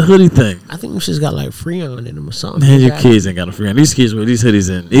just a hoodie thing. I think them shit's got like Freon in them or something. Man, your kids ain't got a Freon. These kids wear these hoodies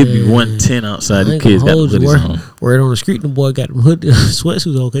in. It'd be 110 outside. The kids got the hoodies on. Word on the street, the boy got them hoodie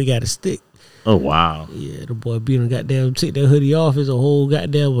sweatsuits on because he got a stick. Oh, wow. Yeah, the boy beat him goddamn, take that hoodie off. It's a whole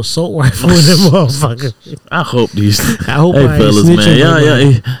goddamn assault rifle with them motherfuckers. I hope these. I hope hey, fellas,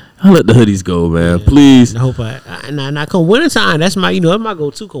 man. Y'all let the hoodies go, man. Please. I hope I come wintertime. That's my, that's my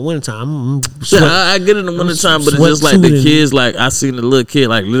go-to. Come wintertime. I get in the wintertime, but it's just like the kids. Like I seen the little kid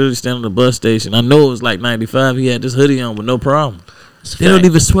like literally standing on the bus station. I know it was like 95. He had this hoodie on with no problem. They don't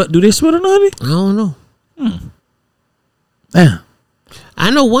even sweat. Do they sweat on the hoodie? I don't know. Damn. I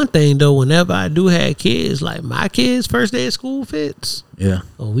know one thing though. Whenever I do have kids, like my kids' first day of school fits. Yeah.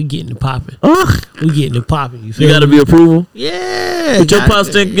 Oh, we getting it popping. We getting it popping. You got to be approval. Yeah. But your pops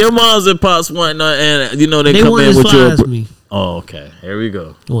think your moms and pops want, and they come in with your. Me. Oh, okay. Here we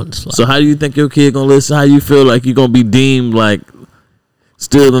go. So how do you think your kid gonna listen? How you feel like you gonna be deemed like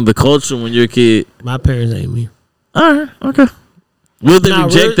still in the culture when you're a kid? My parents ain't me. All right. Okay. Will they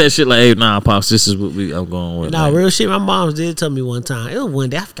reject that shit like, hey, nah, pops, this is what I'm going with? Nah, real shit. My moms did tell me one time. It was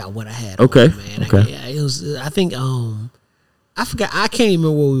one day. I forgot what I had. Okay. On, man. Okay. It was. I think. I forgot. I can't even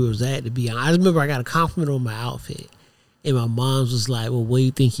remember where we was at. To be honest, I just remember I got a compliment on my outfit, and my mom's was like, "Well, where do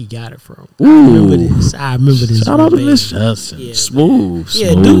you think he got it from?" Ooh. I remember this. Shout out to Miss Johnson. Yeah, smooth.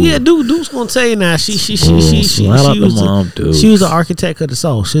 Yeah, Duke's gonna tell you now. She was an architect of the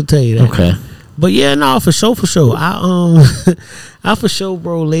soul. She'll tell you that. Okay. But yeah, no, for sure. I for sure,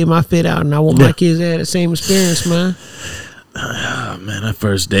 bro, lay my fit out, and I want my kids to have the same experience, man. Oh, man, that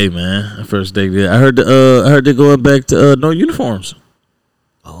first day, man. I heard they're going back to no uniforms.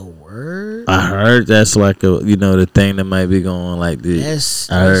 Oh, word. I heard that's like the thing that might be going like this.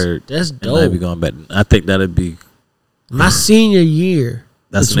 That's dope. It might be going back. I think that'd be my senior year.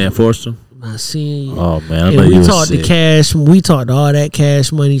 That's when they enforced them. My senior year. Oh man, I and know we you talked the cash. We talked all that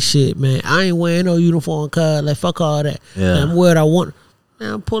cash money shit, man. I ain't wearing no uniform card. Like fuck all that. Yeah. Man, I'm wearing what I want.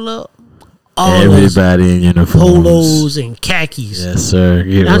 Man, pull up. Everybody in uniforms, polos and khakis. Yes, sir.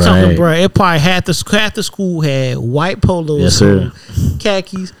 I'm talking, bro. It probably half the school had white polos, yes, sir,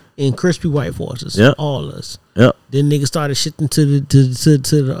 khakis, and crispy white forces. Yep. All of us. Yep. Then niggas started shifting to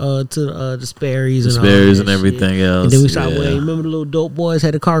the Sperry's and everything else. And then we started wearing. Remember the little dope boys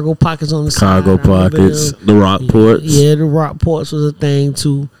had the cargo pockets on the cargo side? pockets, the rock ports. Yeah, the rock ports was a thing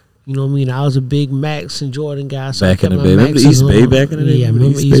too. You know what I mean? I was a big Max and Jordan guy. So back in the day. Remember the East Bay back in the day? Yeah, I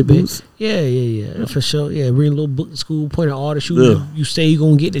remember East Bay. Boots? Yeah, for sure. Yeah, bring a little book to school, pointing all the shoes you say you're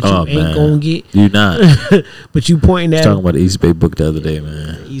going to get that you ain't going to get. You not. But you pointing at. Talking about the East Bay book the other day,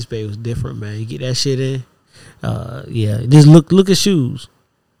 man. East Bay was different, man. You get that shit in. Just look at shoes.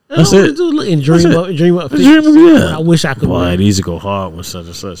 That's it. And dream up. Yeah. I wish I could. Boy, I need to go hard with such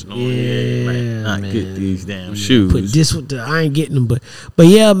and such. No, not get these damn shoes. Put this with I ain't getting them, but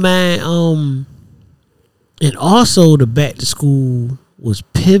yeah, man. And also the back to school was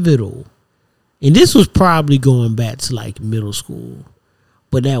pivotal, and this was probably going back to like middle school.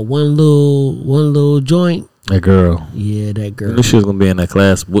 But that one little joint. That girl. Yeah, that girl. I knew she was gonna be in that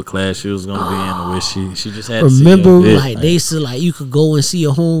class. What class she was gonna be in? Or where she just had. Remember, to see like they used to like you could go and see a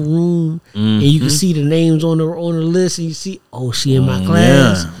homeroom, and you could see the names on the list, and you see, she in my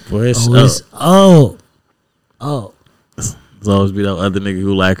class. Yeah, boy, it's There's always be that other nigga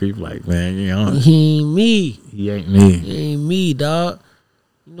who like her. You like, man, you know, he ain't me. He ain't me. He ain't me, dog.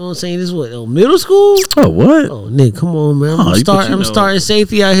 You know what I'm saying? This is what middle school? Oh, what? Oh, nigga, come on, man. I'm starting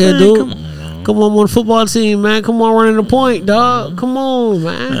safety out here, dude. Come on the football team, man. Come on, running the point, dog. Come on,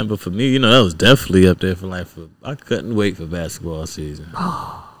 man. But for me, that was definitely up there for life. I couldn't wait for basketball season.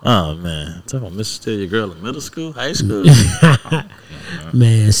 Oh man, talking about Mr. Still your girl in middle school, high school.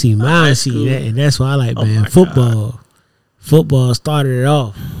 Man, see that, and that's why I like, man. Football. Football started it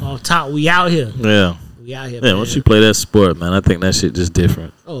off top. We out here. Yeah. We out here. Yeah, man. once you play that sport, man, I think that shit just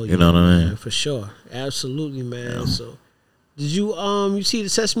different. Oh, yeah, you know what I mean? Man, for sure, absolutely, man. Yeah. So, did you see the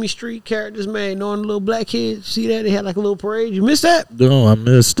Sesame Street characters, man? Knowing the little black kids, see that they had like a little parade. You missed that? No, I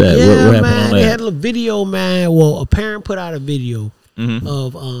missed that. Yeah, what happened man. on that? They had a little video, man. Well, a parent put out a video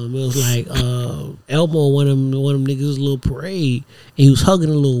of it was like Elmo, one of them niggas was a little parade, and he was hugging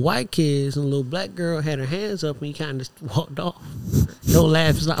the little white kids, and the little black girl had her hands up, and he kind of walked off. Don't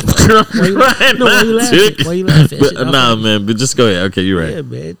laugh, it's not funny. Why you laughing? Why you laughing? Nah, man, but just go ahead. Okay, you're right. Yeah,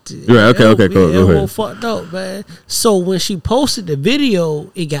 man. You're right. Okay, cool. Go ahead. Fucked up, man. So when she posted the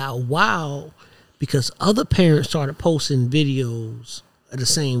video, it got wild because other parents started posting videos of the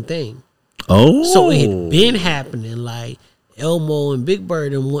same thing. Oh, so it had been happening, like Elmo and Big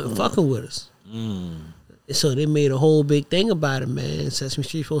Bird and wasn't fucking with us. So they made a whole big thing about it, man. Sesame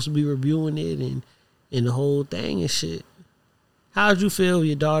Street supposed to be reviewing it and the whole thing and shit. How'd you feel?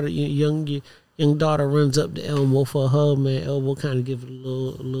 Your daughter, your young daughter, runs up to Elmo for a hug, man. Elmo kind of give it a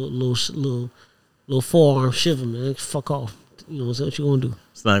little forearm shiver, man. Fuck off. You know what you gonna do?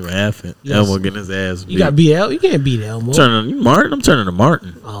 It's not gonna happen. Yes. Elmo getting his ass beat. You got beat out. You can't beat Elmo. Martin. I'm turning to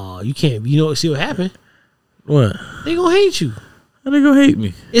Martin. Oh, you can't. You know, see what happened? What? They gonna hate you. How they gonna hate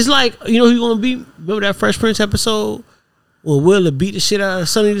me? It's like, you know who you gonna beat? Remember that Fresh Prince episode where Willa beat the shit out of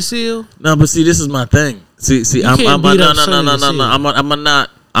Sonny the Seal? No, but see, this is my thing. See, I'm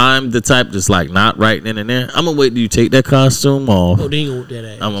the type that's like not right then and there. I'm gonna wait till you take that costume off. Oh, they ain't gonna whoop that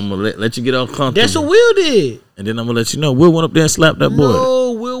ass. I'm gonna let you get all comfortable. That's what Will did. And then I'm gonna let you know Will went up there and slapped that boy.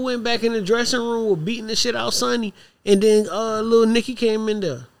 No, Will went back in the dressing room with beating the shit out Sonny, and then little Nicky came in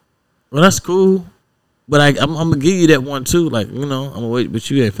there. Well, that's cool. But I'm gonna give you that one too. Like, I'm gonna wait, but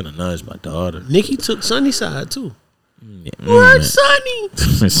you ain't finna nudge my daughter. Nicky took Sonny's side too. Yeah, what, Sonny?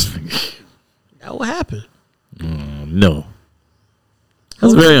 That what happened. No.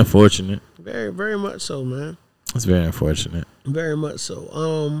 That's very unfortunate. Very, very much so, man. That's very unfortunate. Very much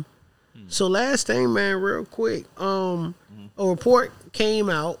so. So last thing, man, real quick. A report came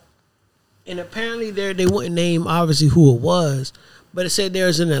out, and apparently they wouldn't name obviously who it was, but it said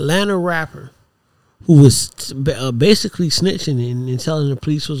there's an Atlanta rapper who was basically snitching and telling the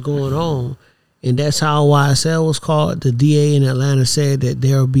police what's going on. And that's how YSL was called. The DA in Atlanta said that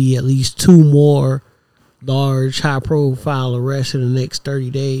there'll be at least 2 more large, high-profile arrests in the next 30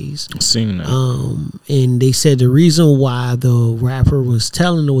 days. I've seen that. And they said the reason why the rapper was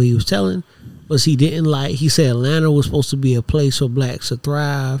telling the way he was telling was he said Atlanta was supposed to be a place for blacks to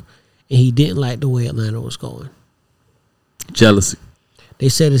thrive, and he didn't like the way Atlanta was going. Jealousy. They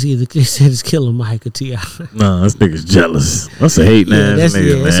said it's Killer Mike or T.I. No, this nigga's jealous. That's a hating ass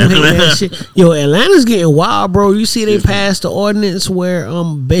nigga, that's man. some hating ass shit. Yo, Atlanta's getting wild, bro. You see they passed the ordinance where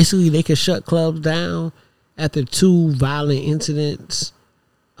basically they can shut clubs down after 2 violent incidents.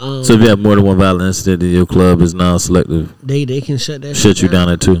 So if you have more than one violent incident, then your club is now selective. They can shut that shut you down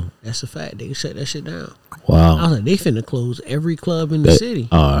at 2. That's a fact. They can shut that shit down. Wow. I was like, they finna close every club in the city.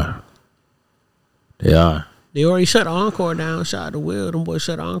 They are. They already shut Encore down. Shout out to Will. Them boys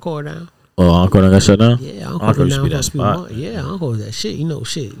shut Encore down. Oh, Encore done got shut down? Yeah, Encore used to down be that spot. Yeah, Encore is that shit. You know,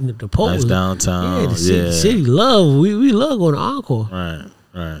 shit. The Poland. Nice downtown. Yeah, the city love. We love going to Encore.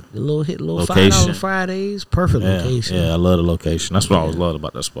 Right. The little location. $5 Fridays. Perfect location. Yeah, I love the location. That's what I always loved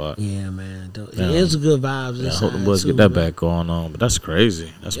about that spot. Yeah, man. It's a good vibes. I hope the boys get that back going on. But that's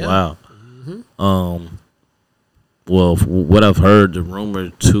crazy. That's wild. Mm-hmm. Well, what I've heard, the rumor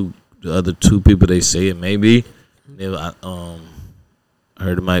the other 2 people they say it may be. I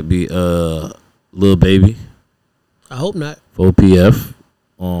heard it might be Lil Baby. I hope not. 4PF.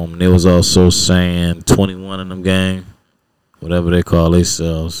 They was also saying 21 in them gang, whatever they call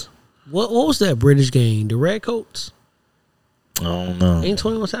themselves. What was that British gang? The Redcoats? I don't know. Ain't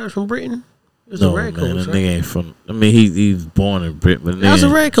 21 Savage from Britain? It was No, the Redcoats, man, that right? nigga ain't from. I mean, he's born in Britain, but That was the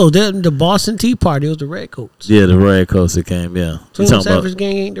Redcoats. The Boston Tea Party was the Redcoats. Yeah, the Redcoats that came. Yeah, 21 Savage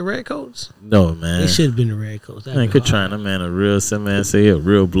gang ain't the Redcoats? No, man. They should have been the Redcoats. Man, quit trying. That man a real say a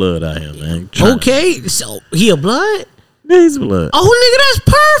real blood out here, man. Okay, so he a blood? Yeah, he's blood. Oh, nigga, that's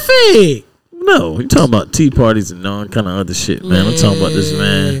perfect. No, you talking about tea parties and all kind of other shit, man. I'm talking about this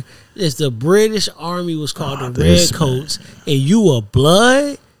man. It's the British Army was called the Redcoats, and you a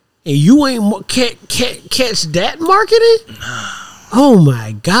blood, and you can't catch that marketing. Oh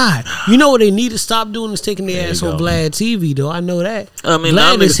my God! You know what they need to stop doing is taking their ass on Vlad TV, though. I know that. I mean,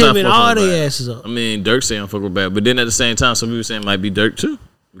 Vlad is him and all their asses up. I mean, Dirk saying fuck with bad, but then at the same time, some people saying it might be Dirk too,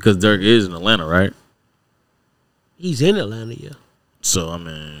 because Dirk is in Atlanta, right? He's in Atlanta, yeah. So I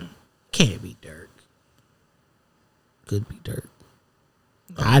mean, can't be Dirk. Could be Dirk.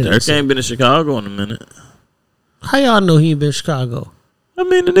 Dirk ain't been in Chicago in a minute. How y'all know he ain't been in Chicago? I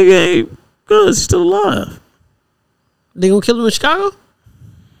mean, the nigga ain't good. He's still alive. They gonna kill him in Chicago?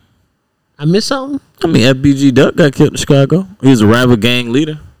 I missed something? I mean, FBG Duck got killed in Chicago. He was a rival gang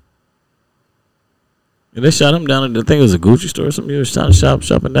leader. And they shot him down at, I think it was a Gucci store or something. He was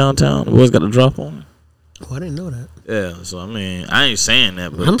shopping downtown. The boys got the drop on him. Oh, I didn't know that. Yeah, so I mean, I ain't saying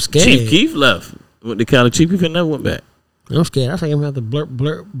that, but I'm scared. Chief Keef left. Went to Cali. Chief Keef never went back. I'm scared. I think I'm gonna have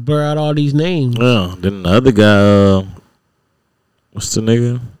to blur out all these names. Well, then the other guy, what's the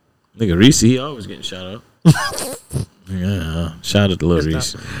nigga? Nigga Reese, he always getting shot up. Yeah, shout out to Lil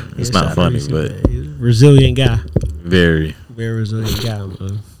Reese. It's not funny, Reese, but resilient guy. Very resilient guy,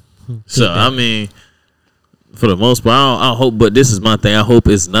 man. So I mean, for the most part, I hope. But this is my thing. I hope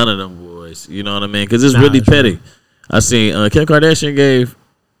it's none of them boys. You know what I mean? Because it's really petty. Right. I seen Kim Kardashian gave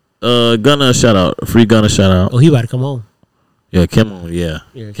Gunna a shout out, free Gunna shout out. Oh, he about to come home. Yeah, Kim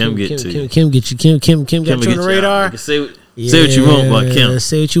get you. Kim got you on the radar. Say what you want about Kim.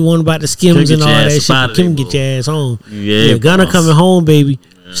 Say what you want about the Skims and all that shit. Kim get your ass home. Yeah, Gunna coming home, baby.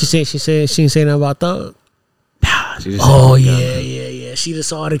 Yeah. She said she ain't say nothing about Thug. Oh yeah. She just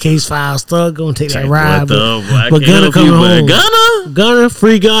saw the case files. Thug gonna take that ride, but Gunna coming home. Gunna,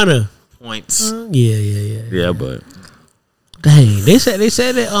 free Gunna. Points. Yeah. But dang, they said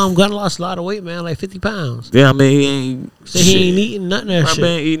that Gunna lost a lot of weight, man, like 50 pounds. Yeah, I mean he ain't. He ain't eating nothing of that shit. I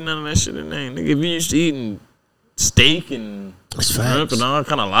been eating none of that shit. Nigga, if you used to eating steak and shrimp and all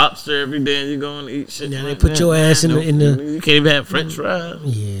kind of lobster every day, and you going to eat shit. Now they put your ass in the. You can't even have French fries.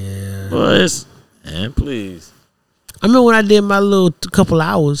 Yeah. Boys, man, please. I remember when I did my little couple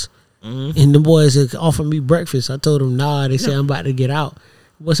hours, and the boys offered me breakfast. I told them, nah. They said I'm about to get out.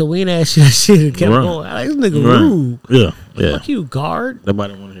 But so we ain't asked you that shit and kept going. I like, this nigga rude. Yeah. Fuck you, guard.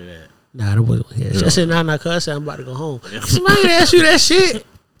 Nobody want to hear that. Nah, that wasn't hear that. I said, nah, cuz I said I'm about to go home. Somebody ain't asked you that shit.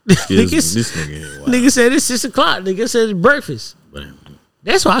 This nigga, nigga said it's 6 o'clock. Nigga said it's breakfast.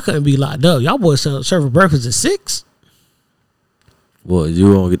 That's why I couldn't be locked up. Y'all boys serving breakfast at 6. Well,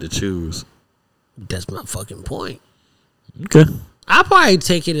 you won't get to choose. That's my fucking point. Okay. I'll probably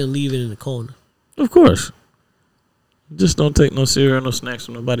take it and leave it in the corner. Of course. Just don't take no cereal, no snacks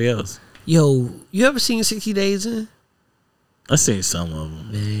from nobody else. Yo, you ever seen 60 Days In? I seen some of them.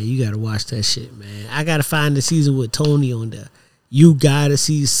 Man, you gotta watch that shit, man. I gotta find the season with Tony on there. You gotta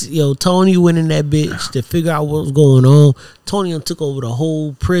see, Tony went in that bitch to figure out what was going on. Tony done took over the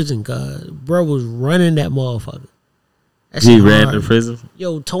whole prison, cause bro was running that motherfucker. He ran the prison.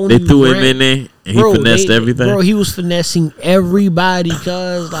 Tony. They threw him in there, and he finessed everything. Bro, he was finessing everybody,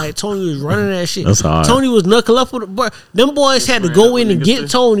 cause like Tony was running that shit. That's hard. Tony was knuckle up with them boys had to go in and get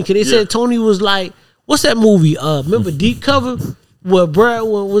Tony, cause they said Tony was like, what's that movie? Remember Deep Cover? Where bro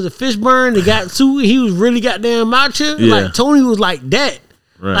was a fish burn? They got two. He was really goddamn out here. Yeah. Like Tony was like that.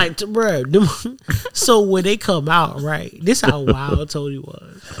 Right. Like bro. So when they come out, right? This how wild Tony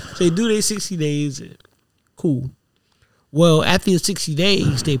was. So they do their 60 days. And cool. Well, after your 60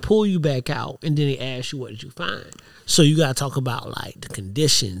 days, they pull you back out, and then they ask you, what did you find? So you got to talk about, like, the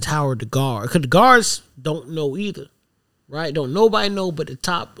conditions, how are the guards? Because the guards don't know either, right? Don't nobody know but the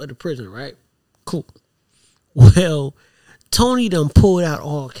top of the prison, right? Cool. Well, Tony done pulled out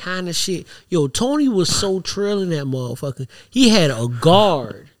all kind of shit. Tony was so trailing that motherfucker. He had a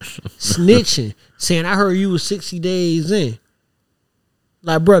guard snitching, saying, I heard you was 60 days in.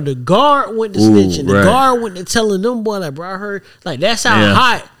 Like, bro, the guard went to snitching. The guard went to telling them, boy, like, bro, I heard, like, that's how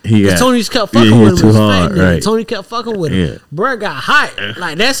hot. Tony's kept fucking with him. Right. Tony kept fucking with him. Bro got hot.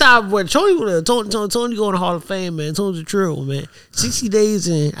 Like, that's how, bro, Tony going to Hall of Fame, man. Tony's a trill, man. 60 days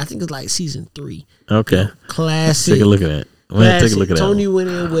in, I think it's like season 3. Okay. Classic. Take a look at that. Take a look at that. Tony went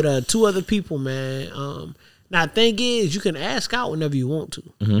in with 2 other people, man. Now, the thing is, you can ask out whenever you want to.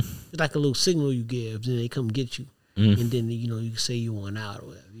 Mm-hmm. It's like a little signal you give, then they come get you. And then you can say you want out or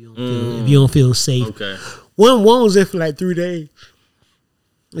whatever. If you don't feel safe. Okay. One was there for like 3 days.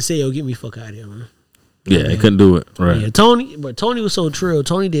 They say, yo, get me fuck out of here, man. Yeah, they couldn't do it. Right. Yeah, Tony was so trill.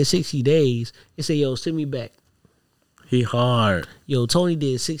 Tony did 60 days. They said, yo, send me back. He hard. Yo, Tony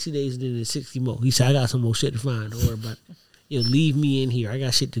did 60 days and then did 60 more. He said, I got some more shit to find. Don't worry about it. Leave me in here. I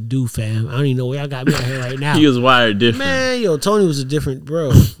got shit to do, fam. I don't even know where y'all got me out here right now. He was wired different. Man, Tony was a different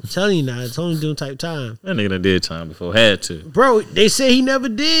bro. I'm telling you now, Tony doing type time. That nigga done did time before. Had to. Bro, they said he never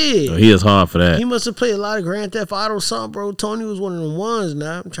did. Oh, he is hard for that. He must have played a lot of Grand Theft Auto or something, bro. Tony was one of them ones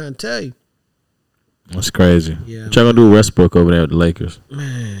now. I'm trying to tell you. That's crazy. Yeah. What y'all gonna do with Westbrook over there with the Lakers?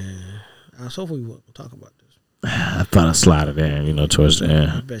 Man, I was hoping we won't talk about this. I thought I slided in, towards the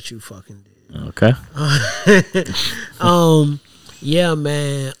end. I bet you fucking did. Okay. Yeah,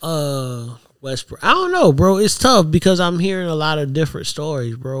 man. Westbrook. I don't know, bro. It's tough because I'm hearing a lot of different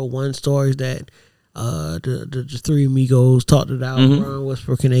stories, bro. One story is that the 3 amigos talked it out, Ron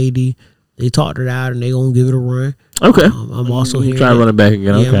Westbrook and AD. They talked it out and they gonna give it a run. Okay. I'm also hearing try to run it back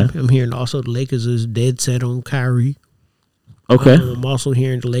again. Yeah, okay. I'm hearing also the Lakers is dead set on Kyrie. Okay. I'm also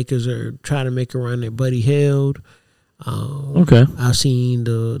hearing the Lakers are trying to make a run at Buddy Hield. Okay. I've seen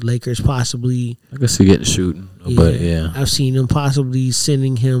the Lakers possibly. I can see getting shooting, but yeah. I've seen them possibly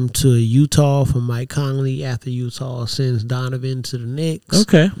sending him to Utah for Mike Conley after Utah sends Donovan to the Knicks.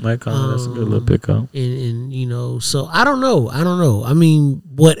 Okay, Mike Conley, that's a good little pickup. And so I don't know. I mean,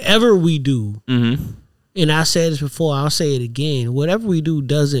 whatever we do, and I said this before, I'll say it again. Whatever we do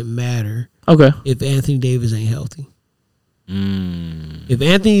doesn't matter. Okay. If Anthony Davis ain't healthy. If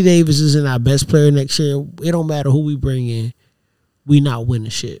Anthony Davis isn't our best player next year, it don't matter who we bring in. We not winning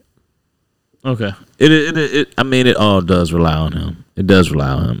shit. Okay. It all does rely on him. It does rely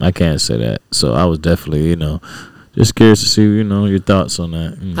on him. I can't say that. So I was definitely, just curious to see, your thoughts on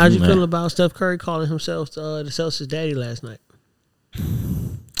that. How'd you feel about Steph Curry calling himself the Celtics daddy last night?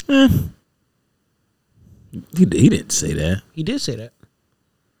 He didn't say that. He did say that.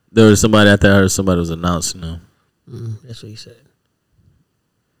 There was somebody out there. I heard somebody was announcing him. That's what he said.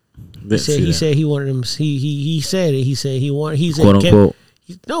 He said he wanted him. He said it. He said he wanted. He said quote unquote.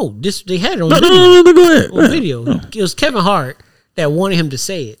 They had it on video. No, go ahead. On video. It was Kevin Hart that wanted him to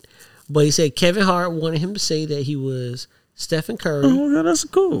say it, but he said Kevin Hart wanted him to say that he was Stephen Curry. Oh, God, that's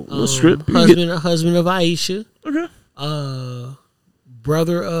cool. Husband of Aisha. Okay.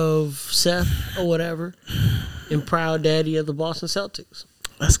 Brother of Seth or whatever, and proud daddy of the Boston Celtics.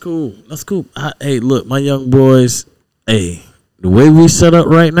 That's cool. Hey, look, my young boys. Hey, the way we set up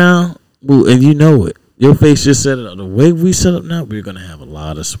right now, and you know it. Your face just set it up. The way we set up now, we're gonna have a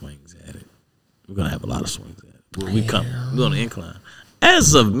lot of swings at it. We're gonna incline.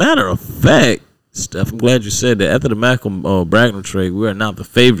 As a matter of fact, Steph, I'm glad you said that. After the Malcolm Brogdon trade, we are now the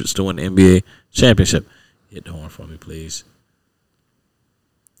favorites to win the NBA championship. Hit the horn for me, please.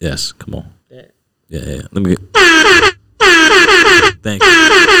 Yes, come on. Yeah. Let me get. Thank you.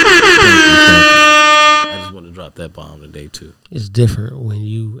 I just want to drop that bomb today too. It's different when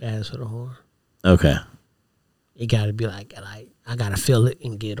you ask for the horn. Okay. It got to be like I got to feel it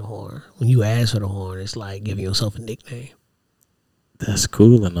and get a horn. When you ask for the horn, it's like giving yourself a nickname. That's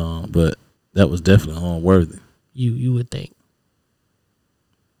cool and all, but that was definitely horn worthy. You would think.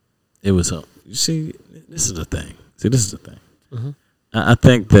 it was you see, this is the thing. I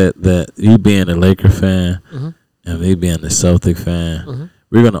think that you being a Laker fan and me being a Celtic fan,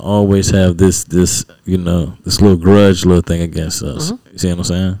 we're gonna always have this this little grudge little thing against us. You see what I'm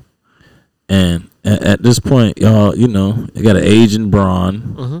saying? And at this point, y'all, you got an aging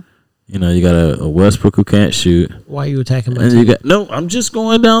Braun. You got a Westbrook who can't shoot. Why are you attacking my and team? I'm just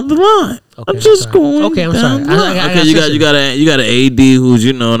going down the line. Okay, I'm just going. Okay, I'm down sorry. the line. I Okay, you got an AD who's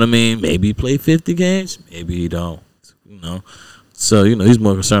maybe he play 50 games, maybe he don't. So he's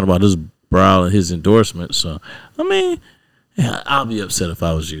more concerned about his brow and his endorsement. So I'll be upset if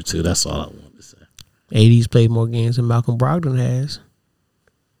I was you too. That's all I wanted to say. AD's played more games than Malcolm Brogdon has.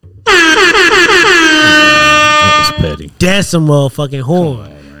 That was petty. That's a motherfucking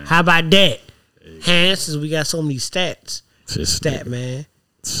horn. How about that? Since we got so many stats. Stat, man.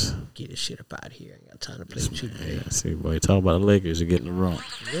 Get this shit up out of here. I ain't got time to play with you today. Yeah, see, boy, talk about the Lakers, you're getting it wrong.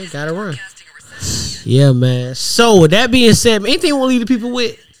 Yeah, gotta run. Yeah, man. So, with that being said, anything you want to leave the people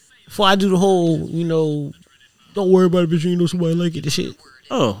with before I do the whole, don't worry about it, bitch, you know somebody like it, the shit.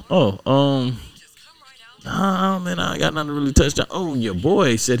 Man, I got nothing to really touch on. Oh, your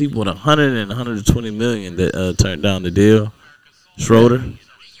boy said he bought 100 and 120 million that turned down the deal. Schroeder.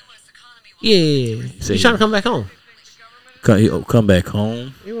 Yeah. He's trying to come back home. Come back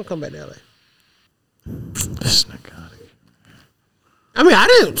home? He want to come back to LA. This nigga out of here. I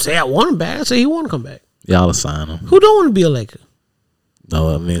didn't say I want him back. I said he want to come back. Y'all will sign him. Who don't want to be a Laker?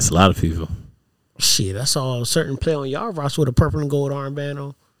 No, it's a lot of people. Shit, I saw a certain player on y'all roster with a purple and gold armband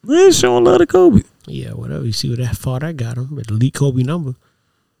on. Man, showing love to Kobe. Yeah, whatever. You see what that far I got him. But the elite Kobe number.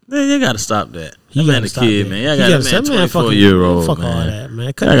 Man, you gotta stop that. He man a kid, man. Y'all got a man 24-year-old, fuck man. all that, man.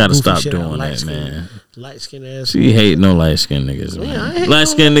 I gotta stop doing that, man. Light skin ass. She hate no light skinned niggas, man. Yeah, light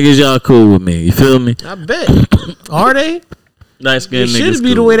skinned niggas, y'all cool with me. You feel me? I bet. Are they? Light skinned niggas. Should be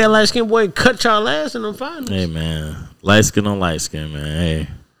cool. the way that light skinned boy cut y'all ass in them finals. Hey, man. Light skin on light skin, man. Hey.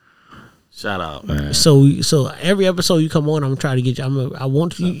 Shout out, man. So every episode you come on, I'm trying to get you. I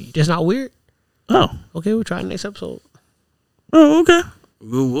want you. That's not weird. Oh. Okay, we'll try next episode. Oh, okay.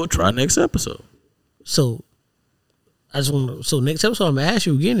 We'll try next episode. So, I just want to. So next episode, I'm gonna ask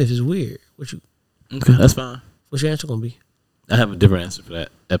you again if it's weird. Okay, that's fine. What's your answer gonna be? I have a different answer for that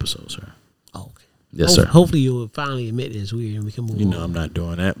episode, sir. Oh, okay. Yes, sir. Hopefully, you'll finally admit it's weird and we can move on. I'm not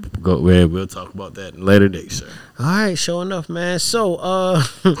doing that. We'll talk about that in a later date, sir. All right, sure enough, man. So,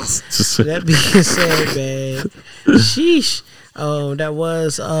 that being said, man, sheesh. That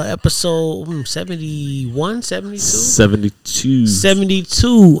was episode 71, 72? 72.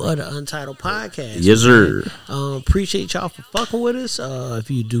 72 of the Untitled Podcast. Yes, sir. Appreciate y'all for fucking with us. If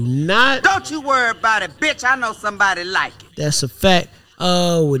you do not, Don't you worry about it, bitch. I know somebody like it. that's a fact.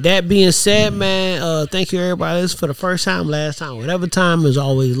 With that being said, man, thank you everybody. This is for the first time, last time, whatever time. There's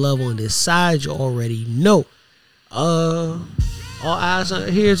always love on this side. You already know. All eyes on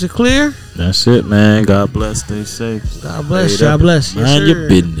here is clear. That's it, man. God bless. Stay safe. God bless. God bless. Yes, Mind sir. your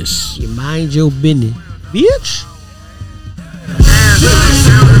business. You mind your business, bitch.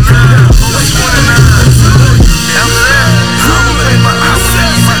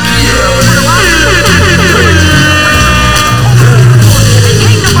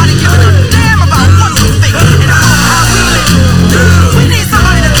 Ain't nobody giving a damn about what you think and about how we live. We need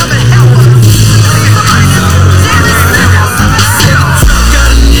somebody to come and help us. We need somebody to damn it, Got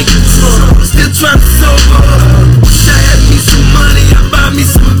a nigga drunk, still trying to sober. Wish I had me some money, I buy me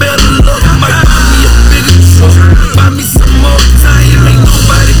some better luck. Might buy me a bigger truck.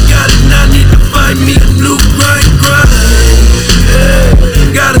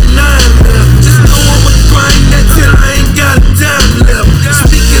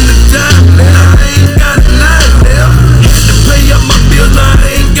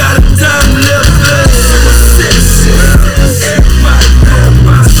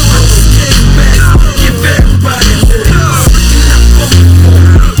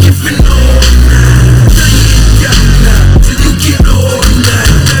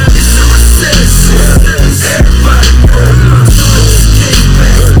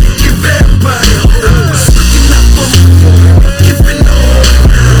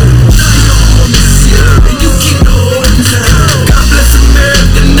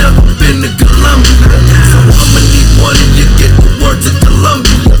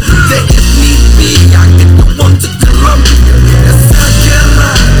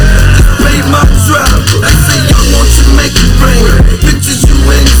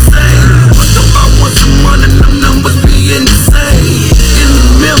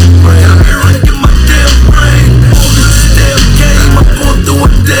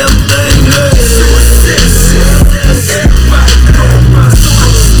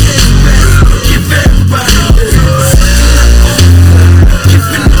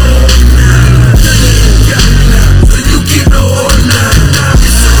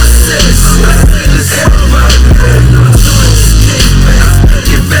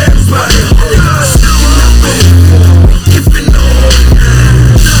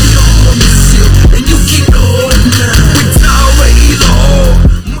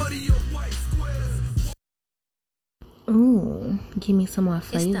 Ooh, give me some more It's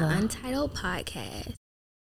flavor. the Untitled Podcast.